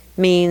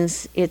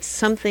means it's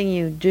something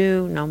you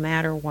do no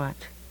matter what.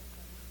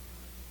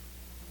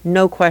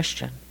 No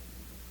question.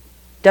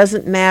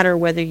 Doesn't matter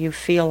whether you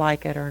feel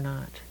like it or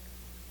not.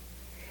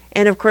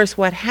 And, of course,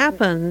 what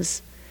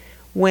happens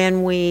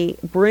when we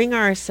bring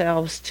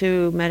ourselves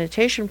to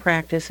meditation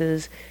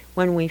practices,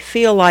 when we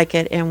feel like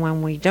it and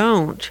when we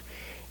don't,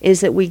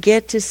 is that we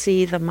get to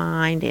see the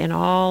mind in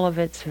all of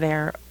its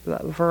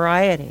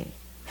variety.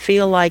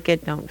 Feel like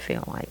it, don't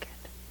feel like it.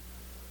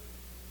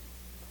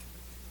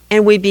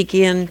 And we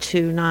begin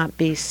to not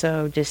be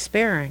so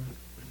despairing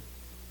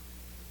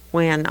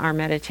when our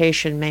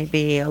meditation may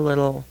be a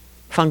little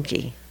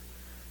funky,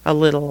 a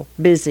little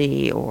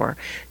busy or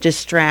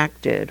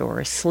distracted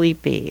or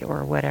sleepy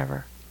or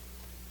whatever.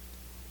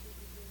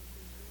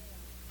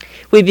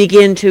 We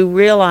begin to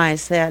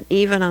realize that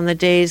even on the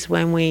days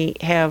when we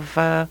have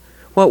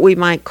what we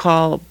might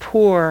call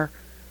poor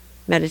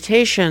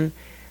meditation,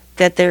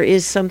 that there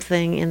is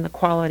something in the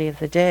quality of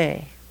the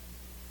day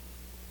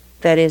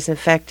that is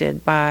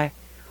affected by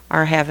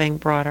our having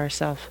brought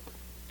ourselves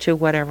to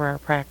whatever our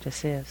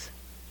practice is.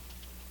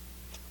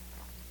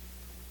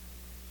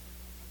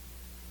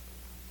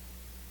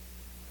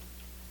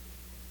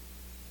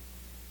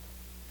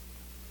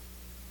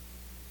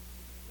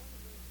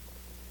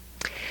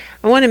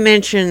 I want to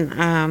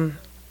mention,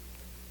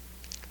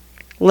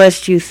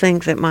 lest you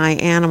think that my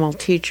animal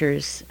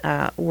teachers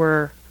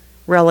were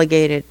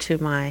relegated to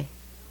my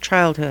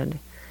childhood,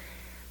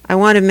 I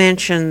want to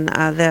mention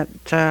that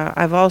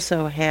I've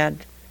also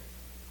had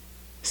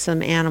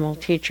some animal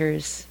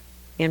teachers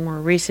in more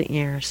recent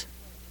years.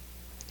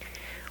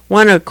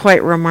 One, a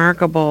quite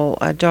remarkable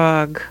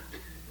dog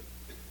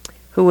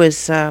who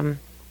was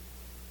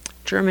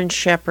German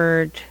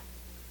Shepherd,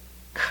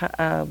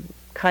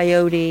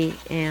 Coyote,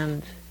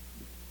 and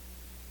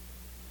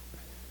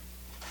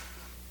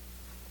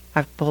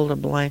I've pulled a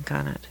blank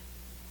on it.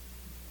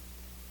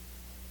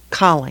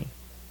 Collie.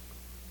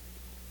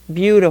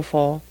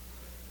 Beautiful.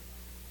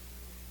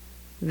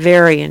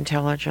 Very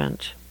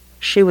intelligent.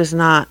 She was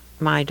not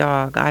my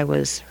dog. I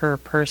was her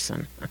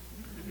person.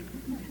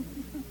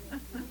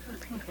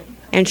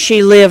 And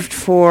she lived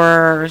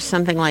for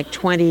something like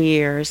 20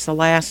 years. The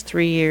last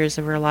 3 years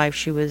of her life,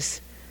 she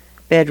was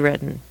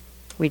bedridden.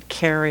 We'd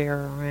carry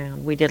her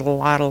around. We did a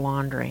lot of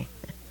laundry.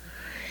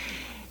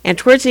 And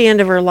towards the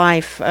end of her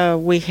life,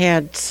 we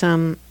had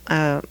some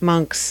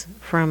monks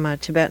from a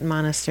Tibetan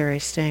monastery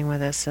staying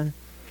with us, and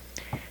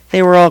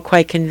they were all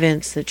quite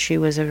convinced that she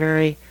was a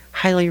very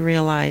highly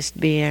realized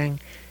being,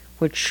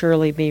 would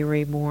surely be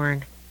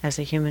reborn as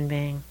a human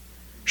being.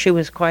 She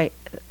was quite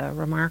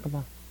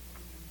remarkable.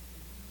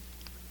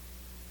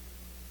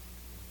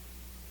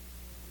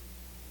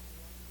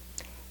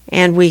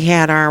 And we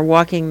had our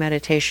walking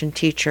meditation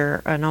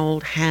teacher, an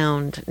old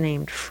hound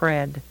named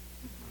Fred.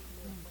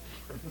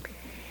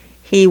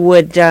 He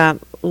would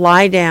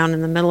lie down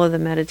in the middle of the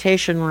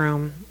meditation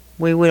room.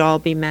 We would all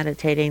be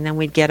meditating. Then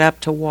we'd get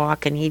up to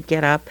walk, and he'd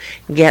get up,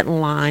 and get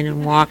in line,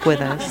 and walk with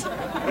us.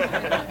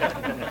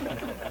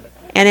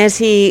 And as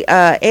he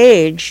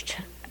aged,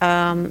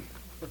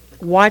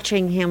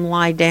 watching him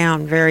lie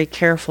down very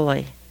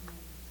carefully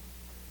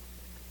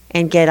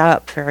and get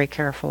up very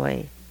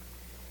carefully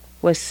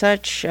was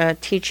such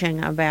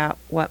teaching about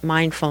what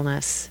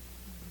mindfulness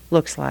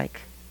looks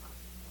like.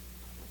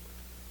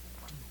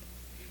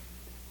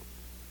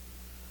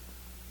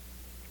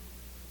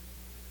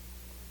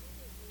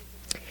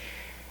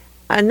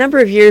 A number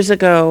of years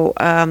ago,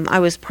 I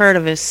was part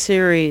of a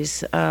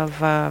series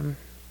of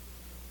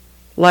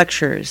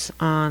lectures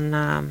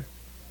on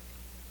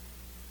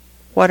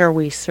what are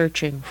we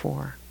searching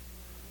for.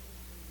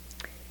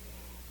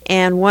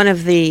 And one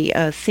of the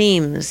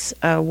themes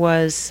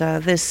was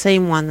this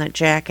same one that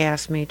Jack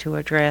asked me to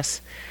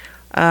address.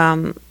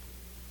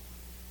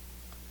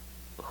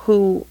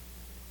 Who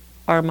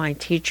are my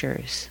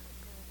teachers?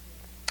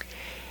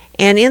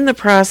 And in the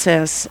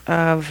process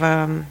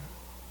of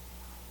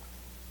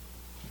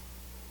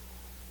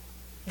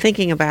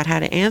thinking about how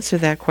to answer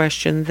that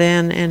question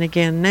then and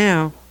again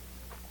now,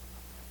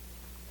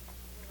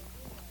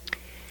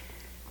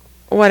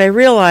 what I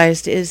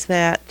realized is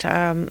that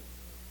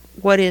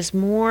what is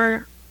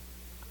more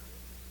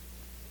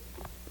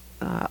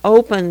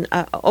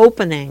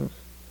opening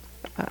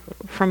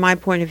from my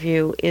point of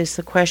view is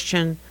the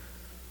question,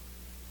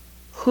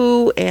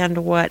 who and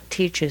what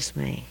teaches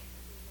me?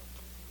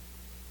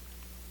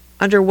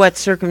 Under what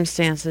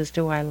circumstances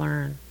do I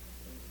learn?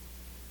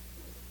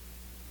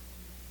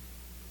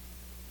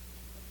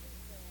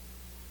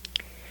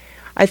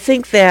 I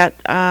think that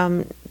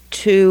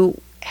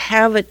to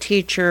have a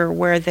teacher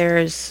where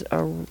there's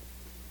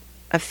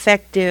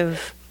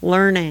effective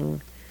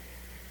learning,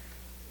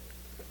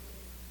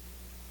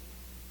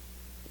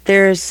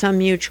 there's some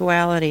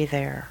mutuality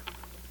there.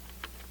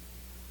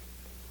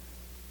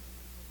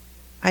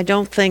 I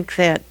don't think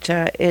that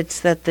it's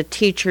that the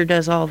teacher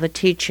does all the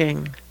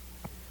teaching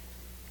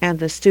and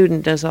the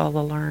student does all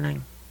the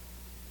learning.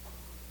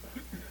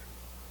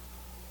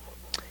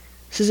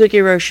 This Suzuki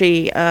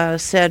Roshi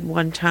said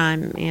one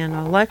time in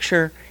a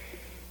lecture,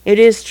 "It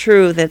is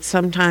true that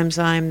sometimes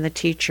I'm the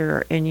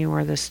teacher and you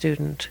are the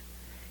student.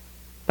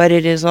 But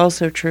it is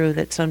also true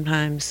that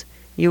sometimes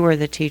you are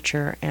the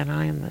teacher and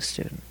I am the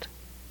student."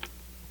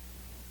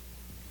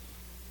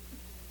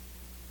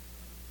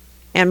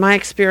 And my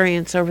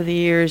experience over the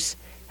years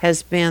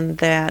has been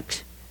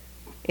that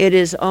it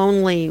is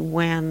only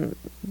when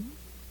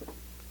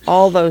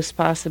all those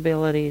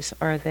possibilities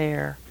are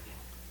there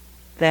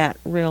that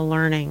real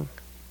learning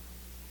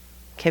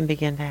can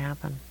begin to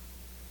happen.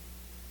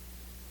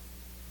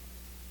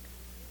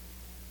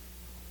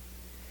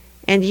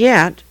 And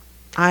yet,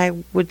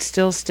 I would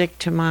still stick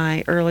to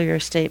my earlier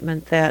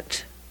statement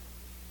that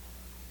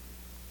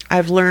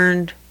I've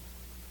learned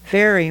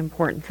very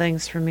important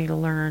things for me to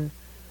learn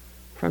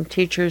from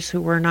teachers who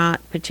were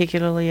not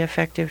particularly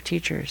effective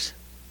teachers.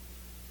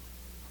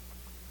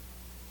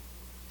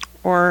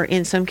 Or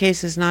in some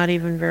cases, not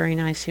even very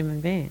nice human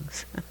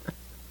beings.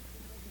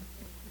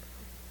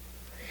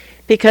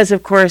 Because,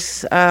 of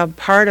course,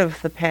 part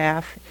of the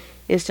path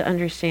is to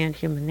understand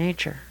human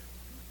nature.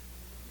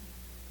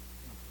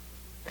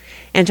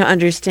 And to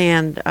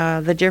understand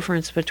the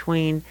difference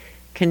between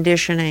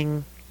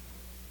conditioning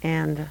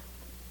and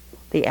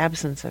the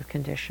absence of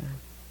conditioning.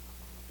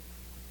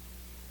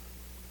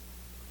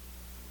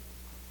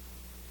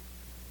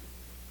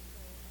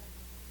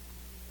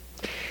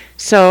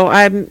 So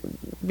I'd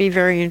be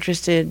very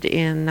interested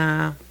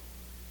in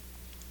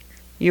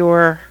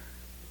your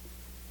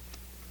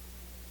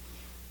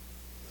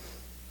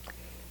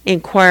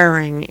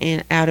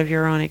inquiring out of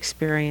your own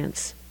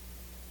experience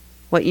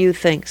what you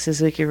think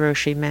Suzuki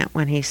Roshi meant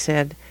when he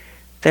said,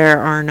 "There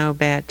are no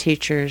bad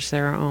teachers,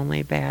 there are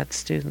only bad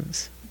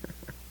students."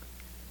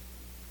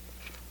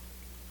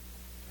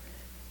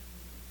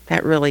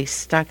 That really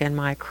stuck in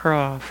my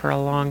craw for a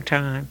long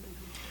time.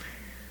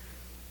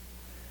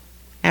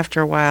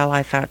 After a while,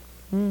 I thought,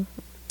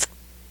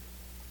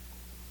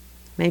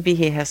 maybe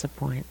he has a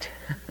point.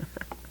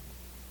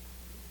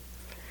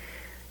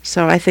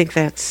 So I think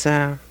that's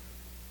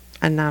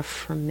enough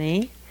from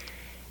me.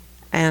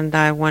 And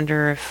I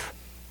wonder if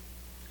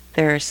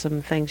there are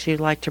some things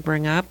you'd like to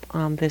bring up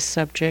on this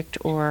subject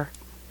or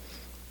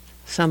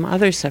some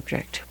other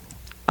subject.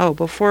 Oh,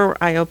 before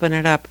I open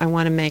it up, I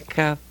want to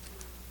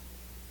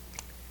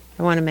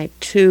make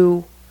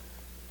two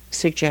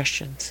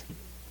suggestions.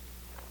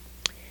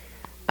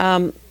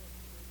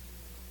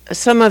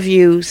 Some of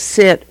you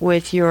sit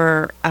with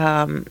your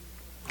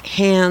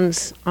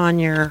hands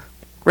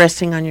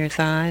resting on your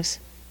thighs.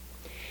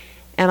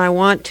 And I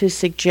want to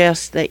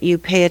suggest that you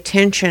pay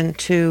attention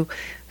to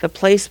the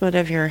placement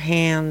of your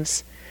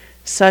hands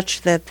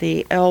such that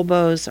the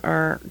elbows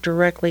are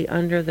directly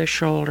under the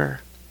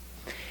shoulder.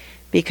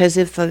 Because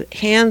if the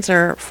hands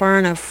are far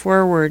enough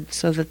forward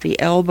so that the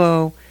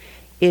elbow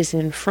is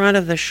in front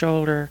of the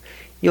shoulder,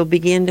 you'll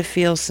begin to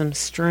feel some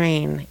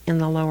strain in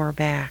the lower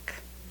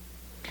back.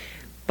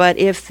 But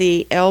if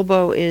the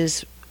elbow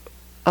is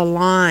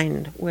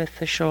aligned with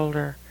the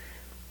shoulder,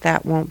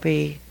 that won't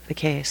be the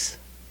case.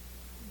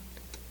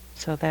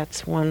 So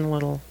that's one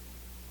little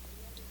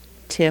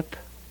tip.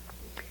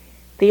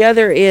 The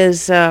other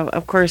is,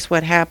 of course,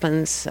 what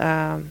happens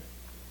at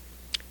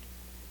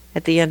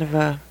the end of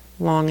a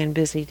long and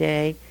busy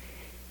day.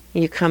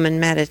 You come and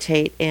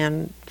meditate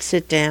and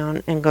sit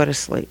down and go to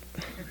sleep.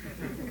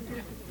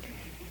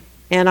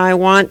 And I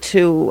want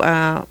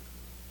to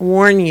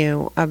warn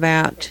you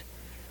about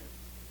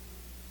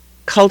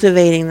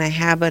cultivating the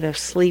habit of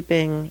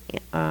sleeping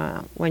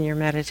when you're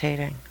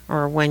meditating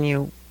or when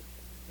you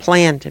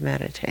plan to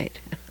meditate.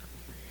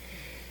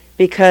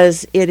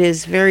 Because it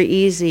is very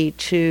easy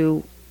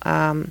to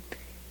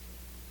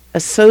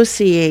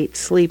associate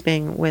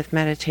sleeping with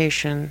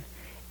meditation,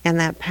 and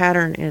that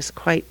pattern is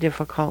quite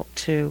difficult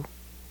to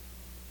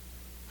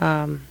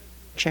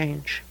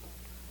change.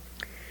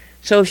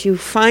 So if you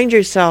find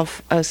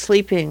yourself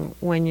sleeping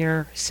when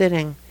you're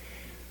sitting,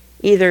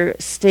 either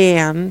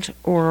stand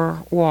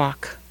or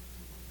walk.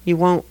 You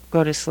won't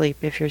go to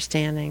sleep if you're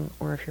standing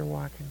or if you're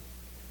walking.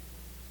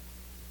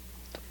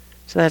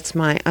 So that's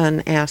my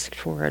unasked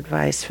for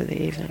advice for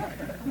the evening.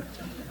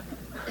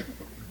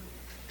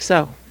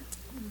 So,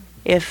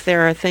 if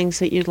there are things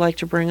that you'd like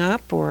to bring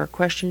up or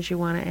questions you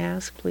want to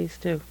ask, please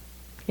do.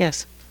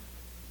 Yes?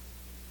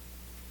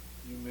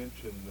 You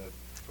mentioned that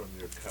from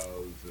your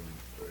cows and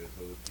various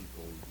other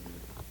people, you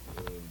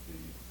learned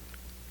the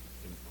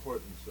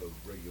importance of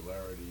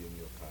regularity in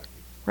your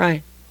practice.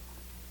 Right.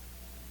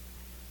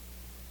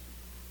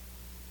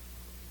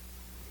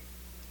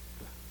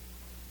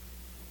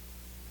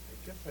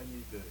 I guess I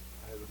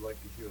would like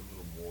to hear a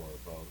little more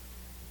about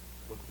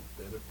what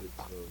the benefits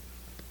of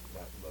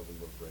that level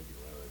of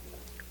regularity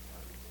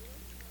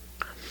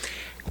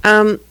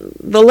are.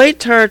 The late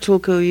Tara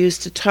Tulku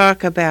used to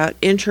talk about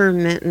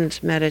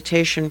intermittent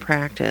meditation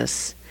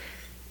practice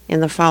in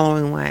the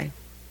following way.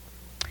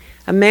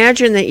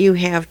 Imagine that you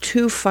have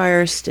two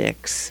fire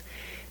sticks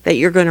that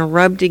you're going to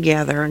rub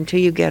together until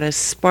you get a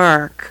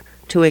spark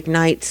to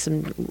ignite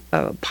some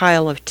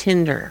pile of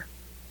tinder.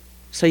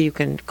 so you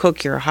can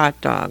cook your hot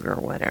dog or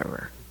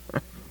whatever.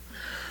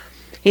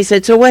 He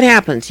said, so what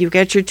happens? You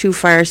get your 2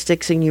 fire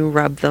sticks and you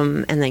rub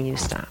them and then you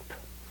stop.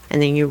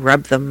 And then you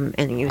rub them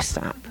and you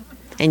stop.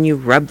 And you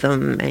rub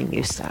them and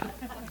you stop.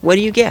 What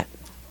do you get?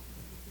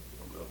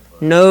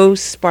 No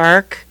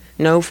spark,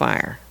 no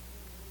fire.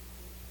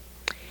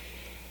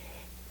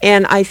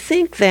 And I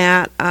think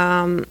that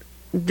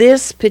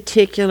this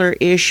particular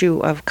issue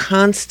of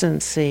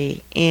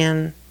constancy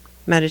in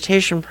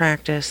meditation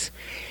practice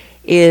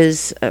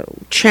is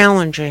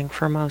challenging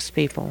for most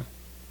people.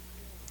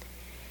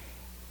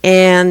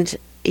 And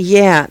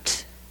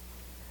yet,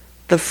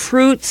 the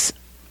fruits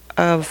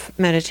of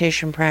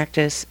meditation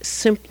practice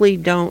simply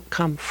don't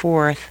come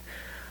forth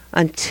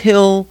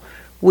until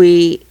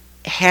we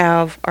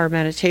have our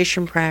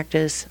meditation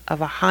practice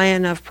of a high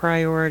enough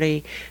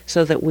priority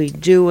so that we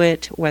do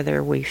it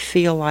whether we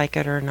feel like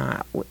it or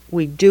not.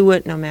 We do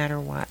it no matter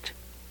what.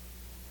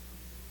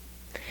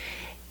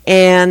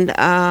 And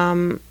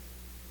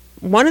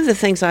one of the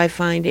things I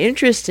find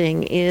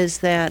interesting is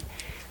that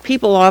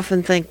people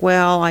often think,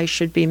 well, I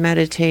should be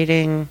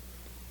meditating,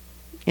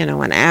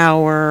 an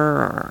hour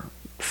or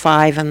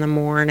 5 in the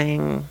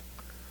morning.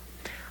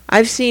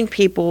 I've seen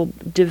people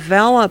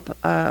develop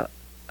a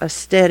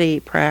steady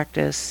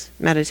practice,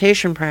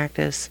 meditation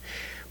practice,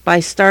 by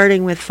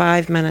starting with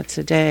 5 minutes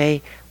a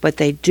day, but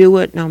they do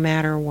it no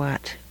matter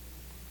what.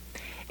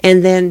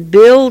 And then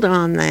build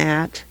on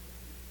that,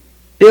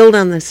 build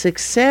on the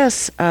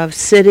success of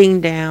sitting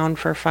down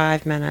for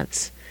 5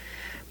 minutes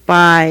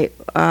by,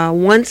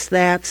 once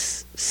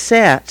that's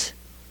set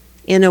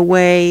in a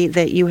way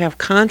that you have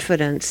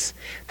confidence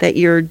that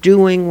you're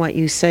doing what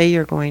you say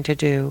you're going to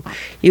do,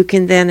 you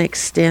can then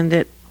extend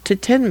it to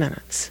 10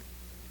 minutes.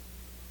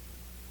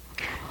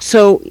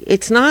 So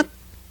it's not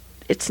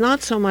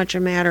so much a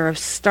matter of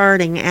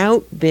starting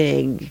out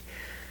big.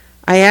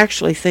 I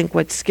actually think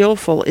what's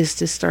skillful is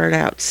to start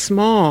out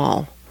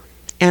small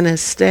and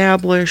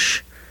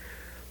establish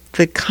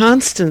the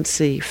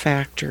constancy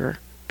factor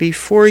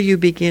before you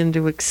begin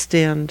to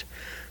extend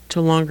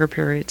to longer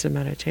periods of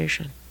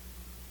meditation.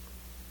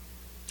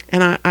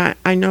 And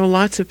I know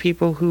lots of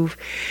people who've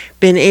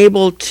been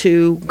able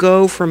to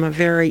go from a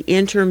very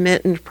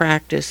intermittent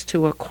practice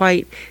to a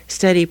quite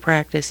steady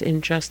practice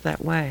in just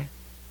that way.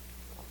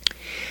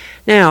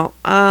 Now,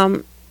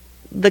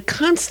 the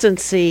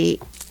constancy,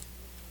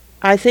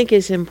 I think,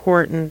 is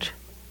important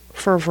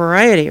for a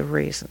variety of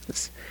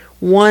reasons.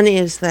 One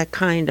is that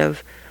kind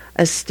of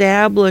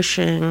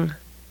establishing.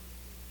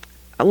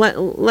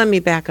 Let me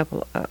back up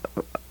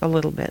a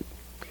little bit.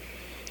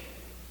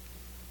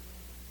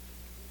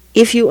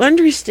 If you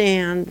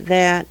understand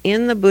that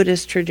in the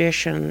Buddhist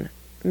tradition,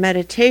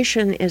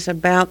 meditation is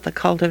about the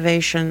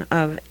cultivation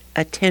of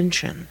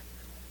attention,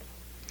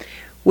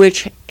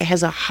 which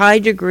has a high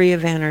degree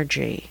of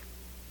energy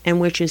and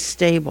which is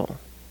stable,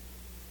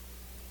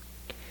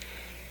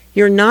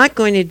 you're not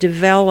going to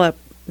develop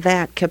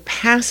that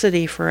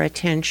capacity for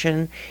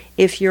attention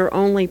if you're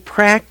only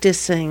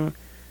practicing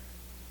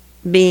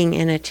being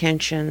in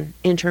attention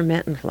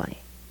intermittently.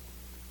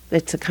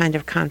 It's a kind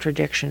of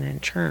contradiction in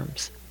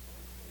terms.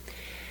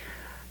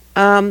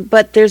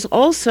 But there's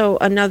also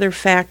another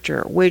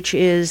factor, which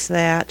is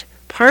that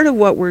part of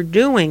what we're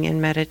doing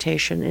in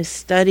meditation is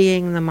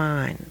studying the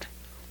mind.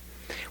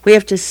 We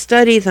have to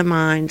study the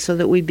mind so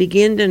that we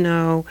begin to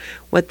know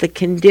what the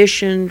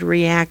conditioned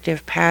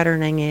reactive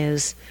patterning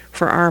is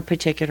for our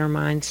particular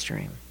mind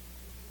stream.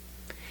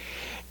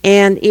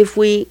 And if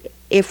we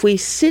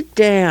sit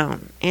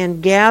down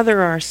and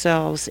gather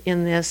ourselves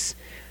in this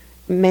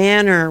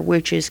manner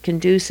which is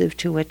conducive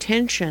to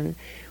attention,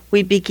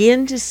 we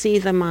begin to see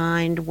the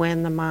mind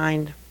when the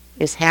mind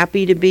is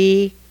happy to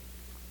be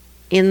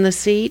in the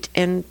seat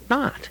and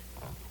not.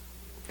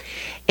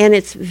 And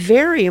it's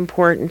very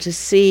important to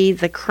see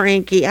the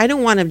cranky, I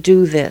don't want to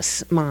do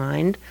this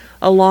mind,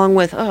 along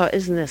with, oh,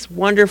 isn't this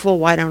wonderful?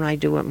 Why don't I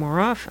do it more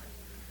often?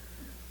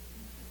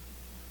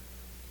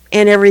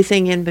 And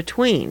everything in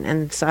between,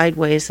 and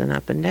sideways and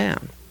up and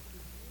down.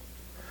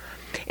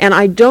 And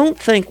I don't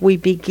think we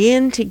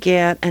begin to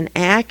get an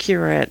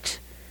accurate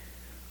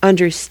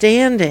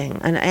understanding,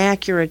 an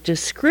accurate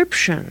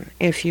description,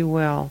 if you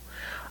will,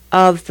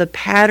 of the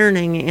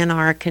patterning in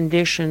our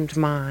conditioned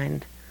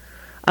mind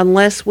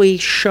unless we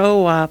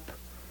show up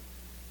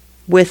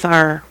with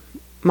our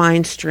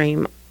mind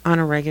stream on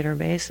a regular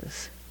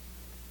basis.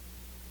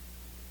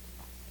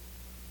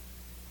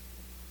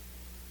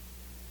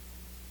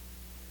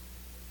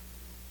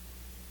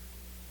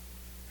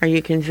 Are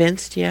you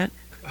convinced yet?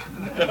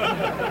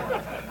 I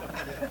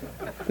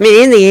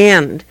mean, in the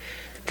end,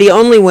 the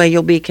only way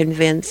you'll be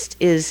convinced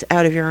is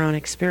out of your own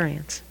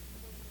experience.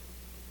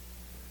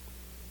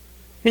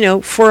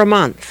 For a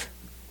month,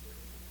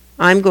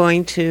 I'm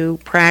going to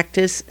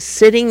practice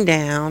sitting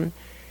down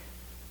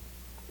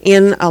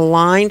in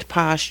aligned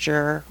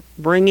posture,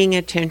 bringing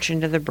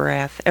attention to the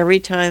breath. Every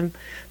time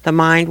the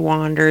mind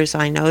wanders,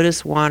 I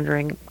notice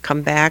wandering,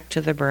 come back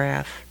to the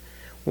breath,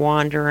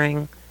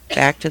 wandering,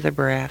 back to the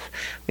breath.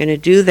 I'm going to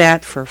do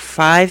that for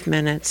 5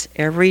 minutes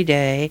every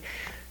day,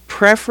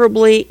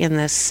 preferably in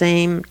the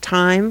same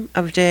time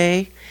of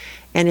day,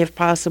 and if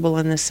possible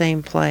in the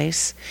same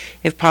place,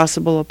 if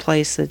possible a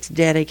place that's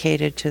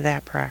dedicated to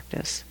that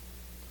practice.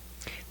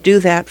 Do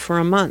that for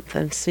a month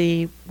and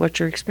see what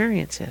your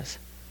experience is.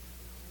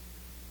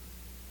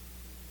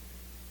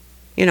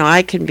 You know,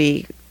 I can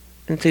be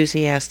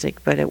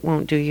enthusiastic, but it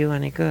won't do you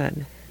any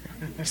good.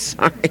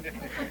 Sorry.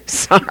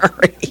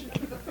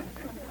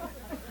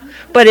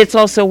 But it's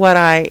also what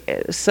I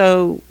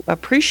so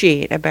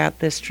appreciate about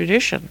this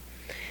tradition.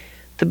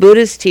 The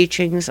Buddha's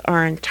teachings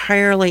are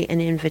entirely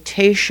an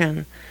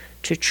invitation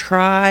to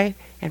try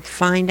and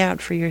find out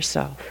for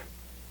yourself.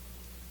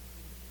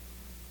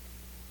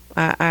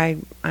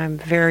 I'm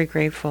very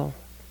grateful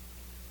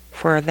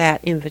for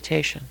that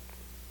invitation.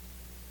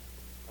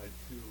 I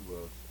too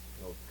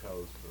held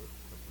cows for a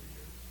couple of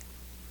years,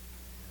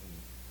 and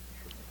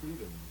the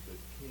freedom that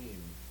came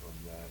from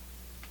that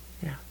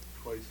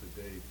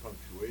twice-a-day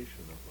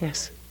punctuation of my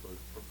life was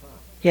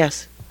profound.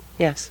 Yes,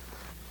 yes.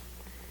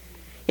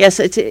 Yes,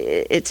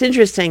 it's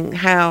interesting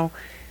how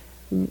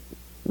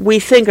we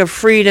think of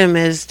freedom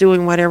as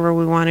doing whatever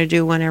we want to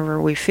do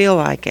whenever we feel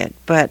like it,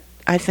 but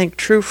I think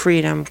true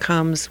freedom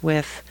comes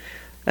with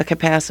a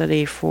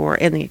capacity for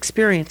and the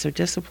experience of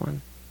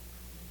discipline.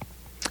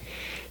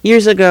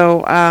 Years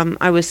ago,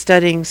 I was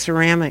studying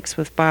ceramics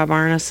with Bob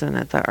Arneson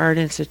at the Art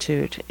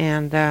Institute,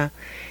 and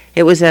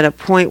it was at a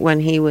point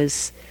when he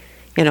was,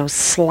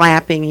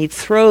 slapping. He'd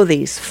throw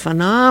these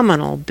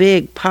phenomenal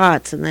big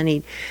pots, and then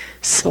he'd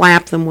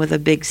slap them with a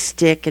big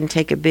stick and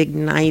take a big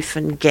knife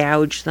and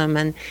gouge them.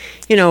 And,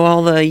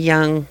 all the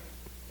young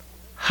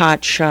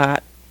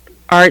hotshot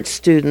art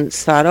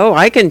students thought, oh,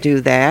 I can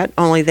do that,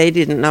 only they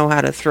didn't know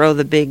how to throw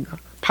the big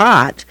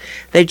pot.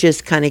 They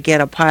just kind of get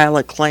a pile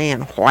of clay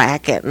and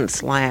whack it and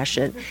slash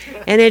it.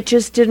 And it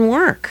just didn't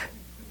work.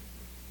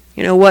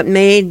 What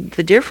made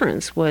the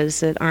difference was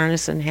that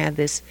Arneson had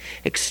this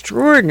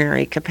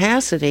extraordinary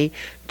capacity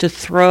to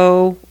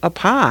throw a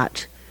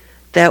pot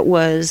that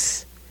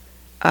was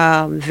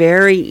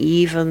very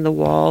even. The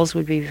walls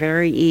would be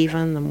very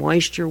even. The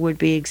moisture would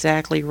be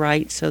exactly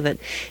right so that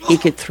he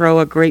could throw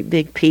a great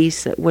big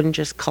piece that wouldn't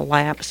just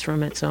collapse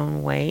from its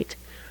own weight.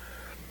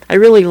 I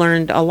really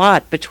learned a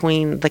lot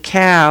between the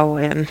cow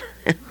and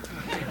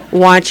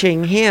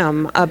watching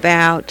him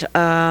about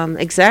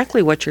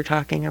exactly what you're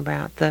talking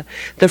about,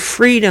 the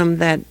freedom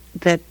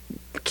that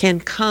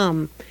can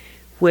come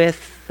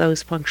with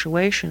those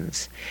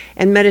punctuations.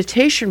 And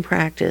meditation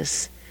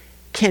practice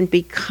can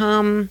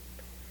become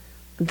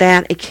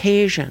that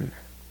occasion.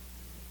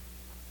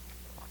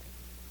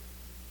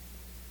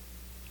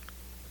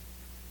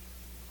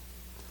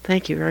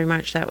 Thank you very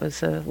much. That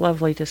was a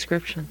lovely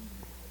description.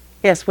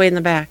 Yes, way in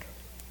the back.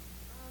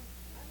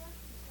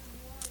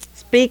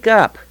 Speak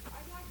up.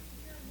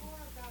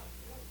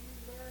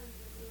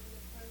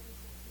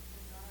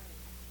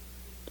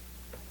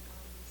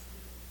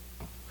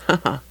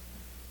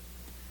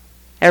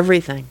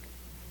 Everything.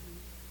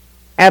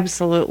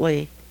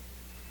 Absolutely.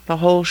 The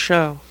whole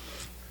show.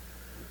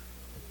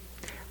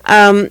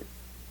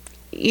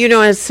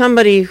 As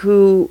somebody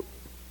who,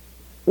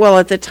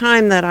 at the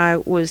time that I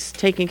was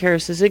taking care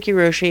of Suzuki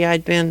Roshi,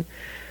 I'd been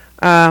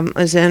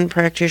a Zen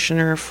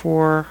practitioner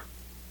for,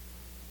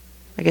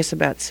 I guess,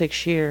 about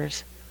 6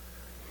 years.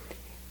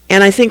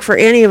 And I think for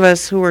any of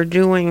us who are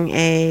doing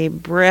a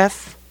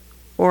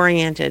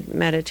breath-oriented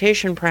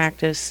meditation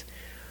practice,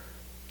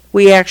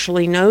 we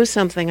actually know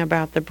something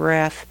about the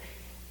breath,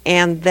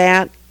 and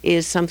that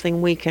is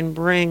something we can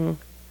bring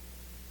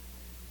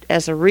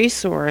as a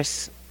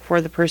resource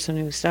for the person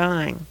who's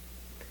dying.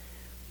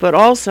 But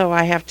also,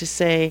 I have to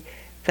say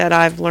that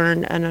I've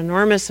learned an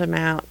enormous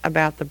amount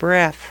about the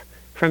breath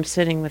from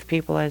sitting with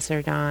people as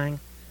they're dying.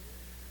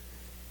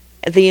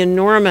 The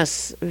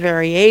enormous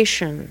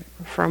variation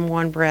from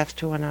one breath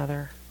to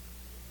another.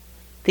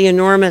 The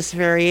enormous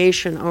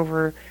variation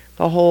over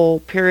the whole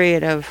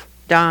period of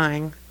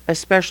dying,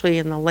 especially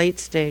in the late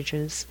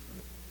stages.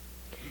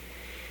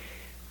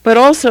 But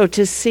also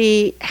to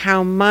see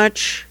how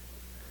much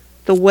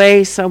the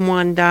way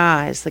someone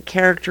dies, the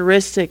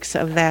characteristics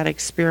of that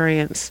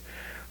experience,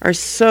 are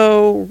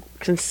so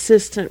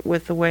consistent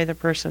with the way the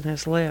person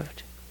has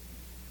lived.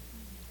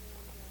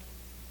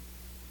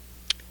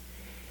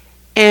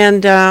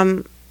 And,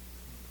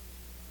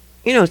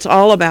 it's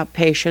all about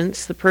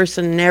patience. The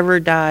person never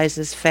dies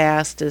as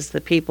fast as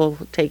the people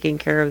taking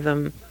care of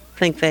them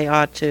think they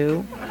ought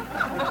to.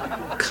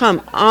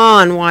 Come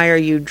on, why are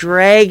you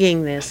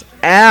dragging this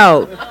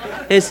out?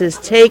 This is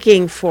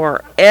taking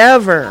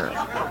forever.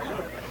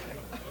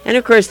 And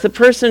of course, the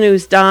person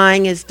who's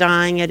dying is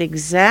dying at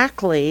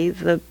exactly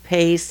the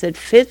pace that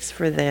fits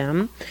for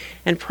them.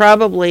 And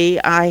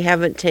probably I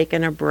haven't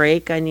taken a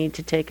break. I need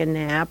to take a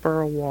nap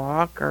or a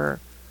walk, or,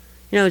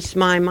 it's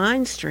my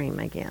mind stream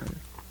again.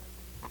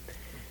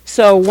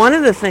 So one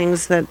of the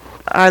things that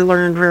I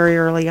learned very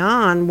early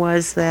on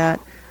was that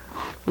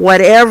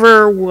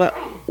whatever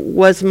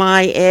was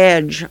my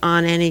edge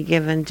on any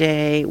given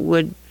day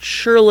would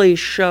surely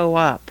show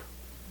up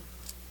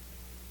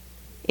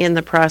in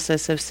the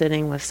process of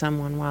sitting with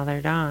someone while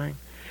they're dying.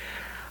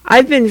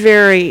 I've been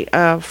very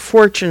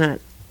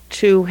fortunate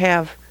to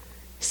have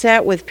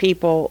sat with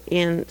people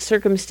in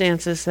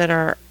circumstances that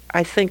are,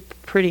 I think,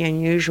 pretty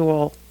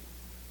unusual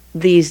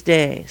these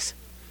days.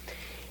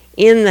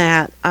 In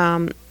that,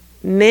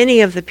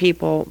 many of the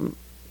people,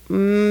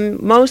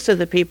 most of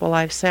the people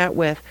I've sat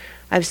with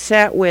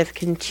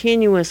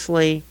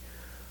continuously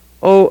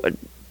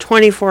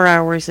 24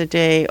 hours a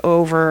day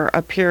over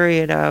a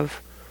period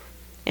of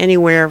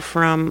anywhere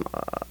from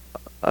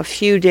a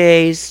few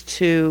days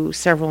to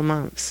several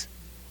months.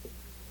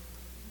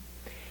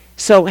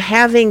 So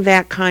having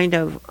that kind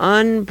of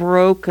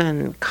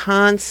unbroken,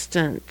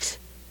 constant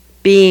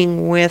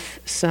being with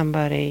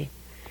somebody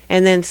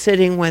and then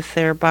sitting with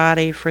their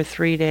body for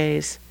 3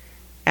 days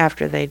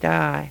after they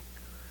die,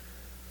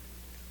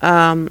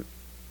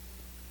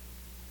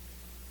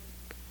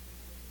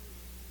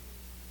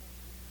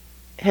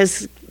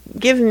 has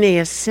given me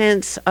a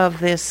sense of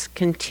this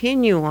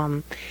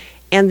continuum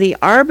and the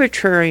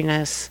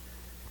arbitrariness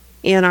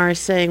in our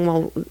saying,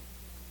 well,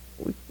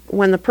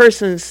 when the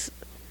person's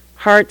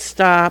heart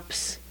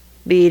stops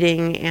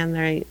beating and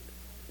they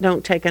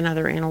don't take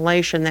another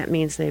inhalation, that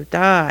means they've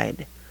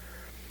died.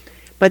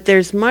 But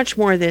there's much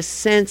more this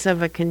sense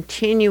of a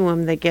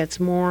continuum that gets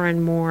more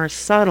and more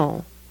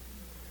subtle.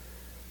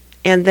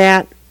 And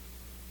that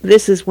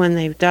this is when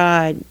they've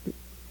died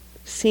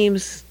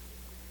seems,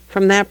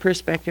 from that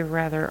perspective,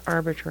 rather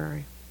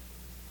arbitrary.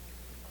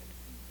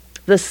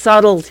 The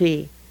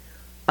subtlety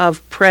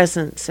of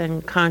presence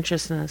and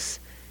consciousness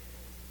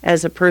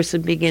as a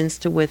person begins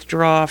to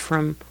withdraw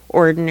from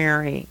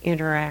ordinary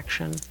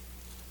interaction.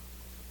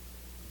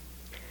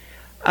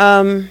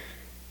 I've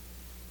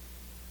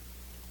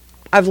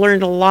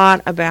learned a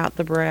lot about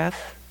the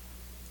breath.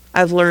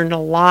 I've learned a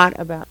lot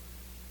about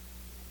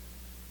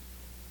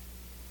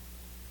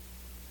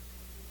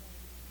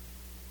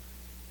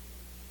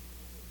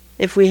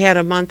if we had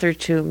a month or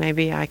two,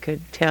 maybe I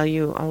could tell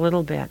you a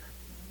little bit.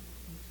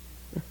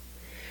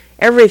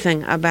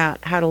 Everything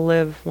about how to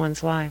live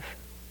one's life.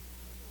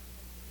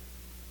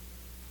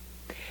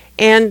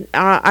 And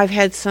I've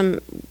had some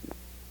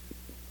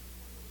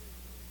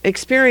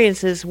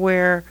experiences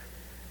where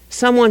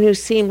someone who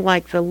seemed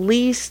like the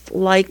least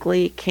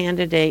likely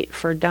candidate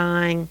for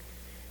dying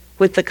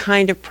with the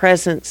kind of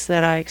presence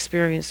that I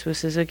experienced with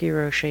Suzuki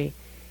Roshi,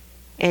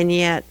 and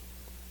yet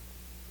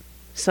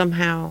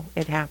somehow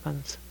it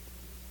happens.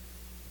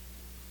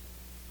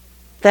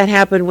 That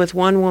happened with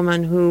one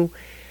woman who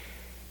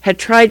had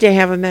tried to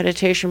have a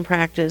meditation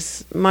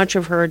practice much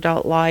of her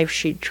adult life.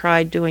 She'd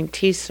tried doing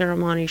tea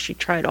ceremonies. She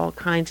tried all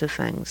kinds of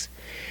things.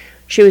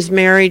 She was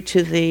married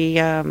to the,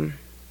 I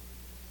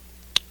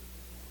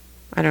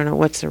don't know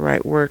what's the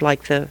right word,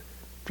 like the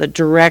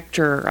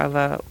director of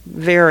a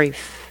very,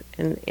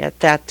 at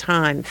that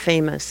time,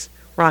 famous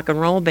rock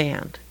and roll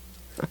band.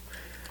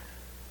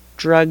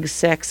 Drugs,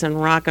 sex,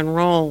 and rock and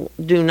roll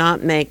do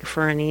not make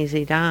for an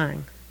easy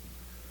dying.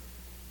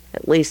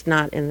 At least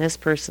not in this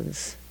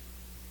person's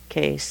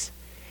case.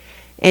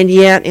 And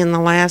yet in the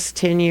last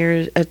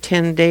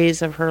 10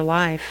 days of her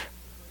life,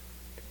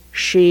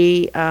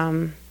 she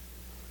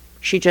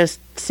just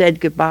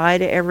said goodbye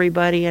to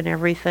everybody and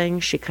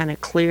everything. She kind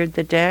of cleared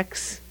the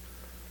decks.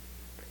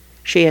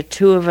 She had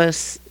 2 of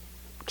us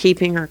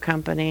keeping her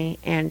company,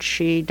 and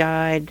she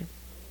died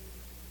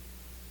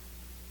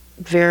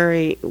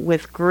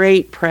with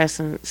great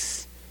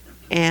presence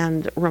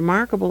and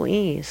remarkable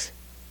ease,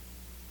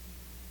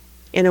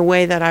 in a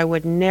way that I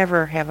would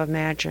never have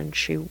imagined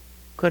she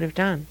could have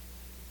done.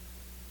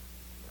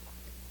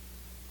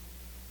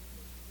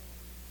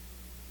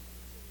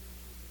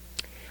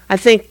 I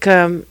think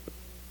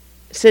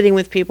sitting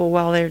with people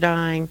while they're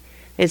dying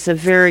is a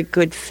very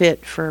good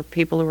fit for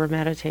people who are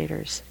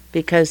meditators,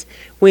 because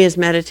we as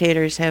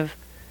meditators have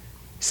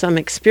some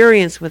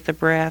experience with the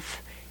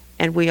breath,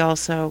 and we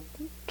also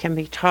can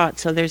be taught.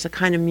 So there's a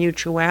kind of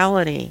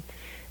mutuality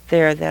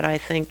there that I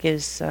think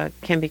is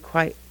can be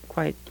quite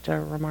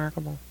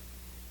remarkable.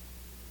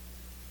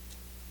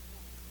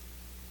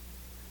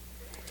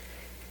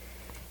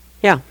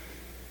 Yeah. I'm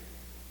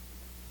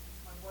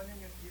wondering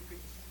if you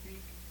could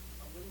speak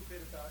a little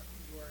bit about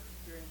your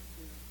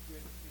experiences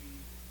with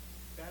the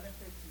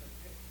benefits and the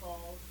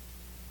pitfalls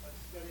of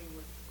studying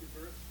with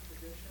diverse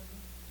traditions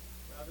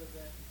rather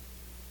than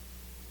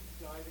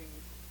diving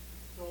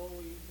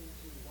solely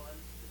into one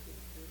specific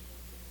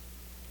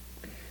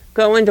tradition.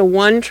 Go into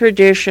one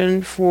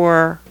tradition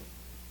for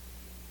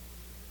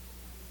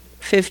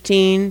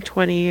 15,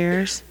 20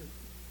 years,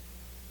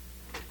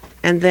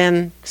 and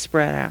then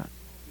spread out.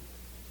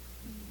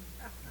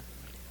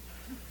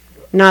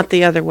 Not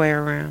the other way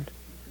around.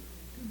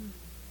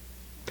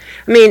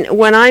 I mean,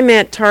 when I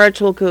met Tara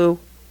Tulku,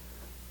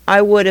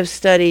 I would have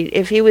studied,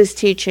 if he was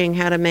teaching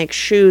how to make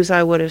shoes,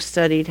 I would have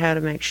studied how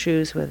to make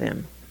shoes with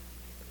him.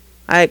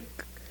 I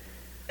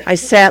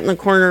sat in the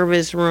corner of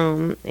his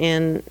room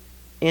in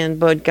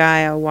Bodh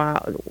Gaya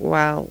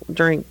while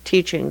during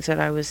teachings that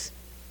I was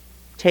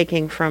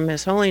taking from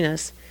His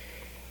Holiness,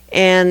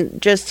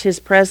 and just his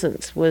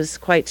presence was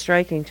quite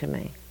striking to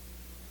me.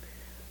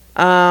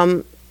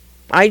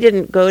 I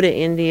didn't go to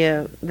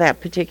India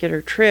that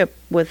particular trip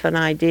with an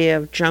idea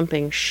of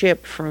jumping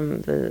ship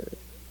from the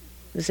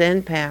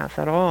Zen path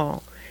at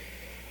all.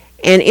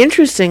 And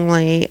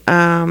interestingly,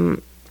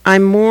 I'm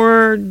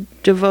more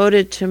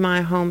devoted to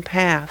my home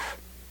path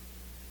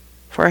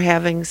for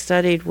having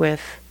studied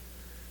with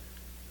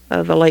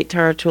the late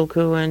Tara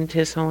Tulku and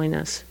His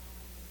Holiness.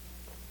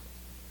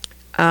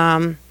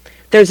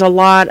 There's a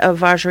lot of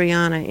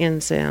Vajrayana in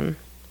Zen.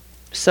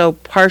 So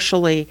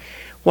partially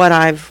what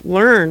I've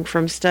learned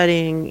from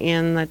studying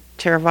in the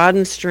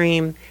Theravadan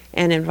stream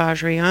and in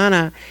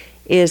Vajrayana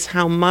is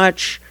how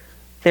much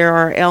there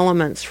are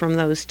elements from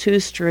those two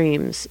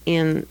streams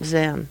in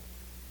Zen.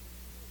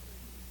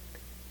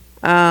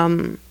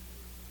 And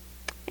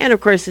of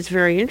course, it's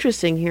very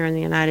interesting here in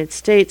the United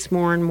States,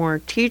 more and more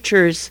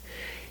teachers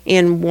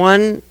in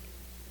one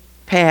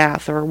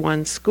path or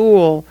one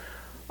school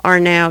are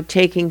now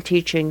taking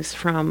teachings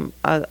from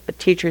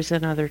teachers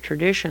in other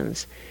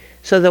traditions,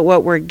 so that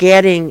what we're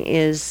getting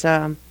is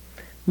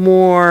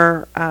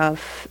more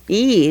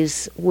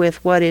ease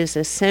with what is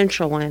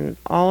essential in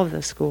all of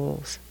the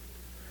schools.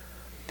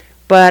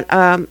 But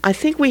I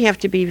think we have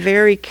to be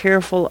very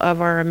careful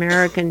of our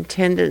American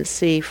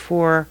tendency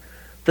for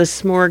the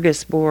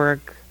smorgasbord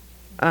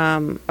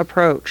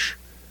approach,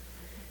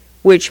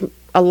 which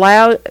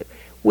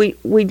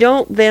we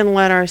don't then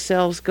let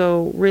ourselves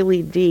go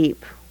really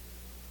deep.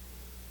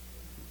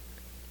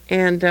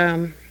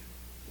 And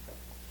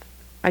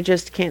I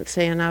just can't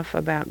say enough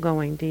about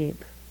going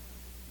deep.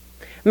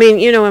 I mean,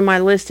 in my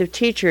list of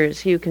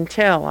teachers, you can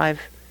tell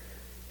I've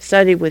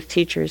studied with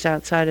teachers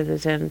outside of the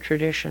Zen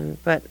tradition,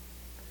 but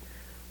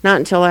not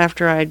until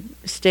after I'd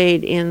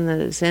stayed in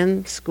the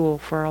Zen school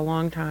for a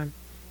long time.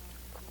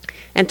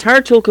 And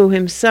Tara Tulku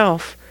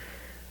himself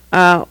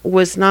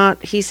was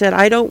not, he said,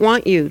 I don't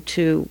want you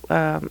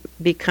to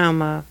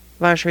become a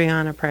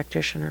Vajrayana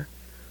practitioner.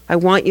 I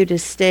want you to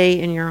stay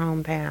in your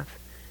own path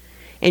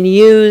and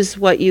use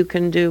what you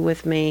can do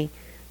with me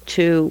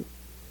to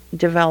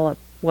develop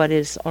what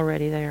is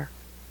already there.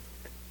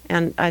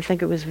 And I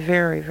think it was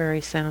very,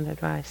 very sound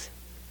advice.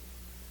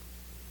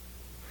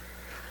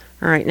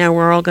 All right, now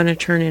we're all going to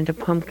turn into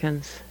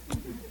pumpkins.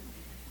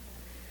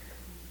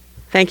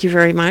 Thank you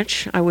very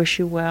much. I wish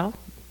you well.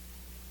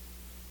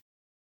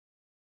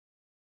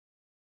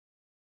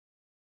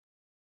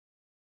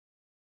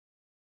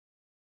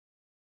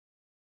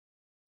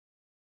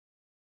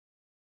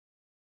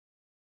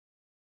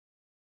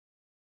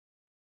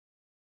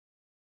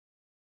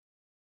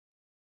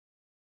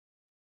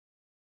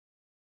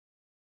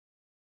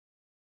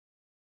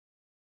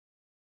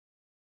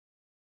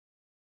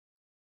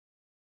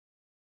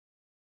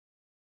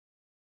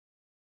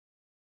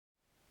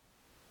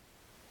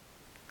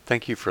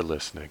 Thank you for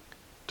listening.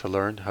 To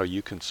learn how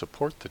you can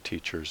support the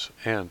teachers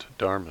and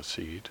Dharma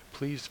Seed,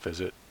 please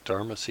visit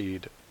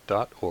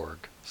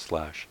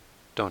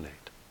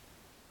dharmaseed.org/donate.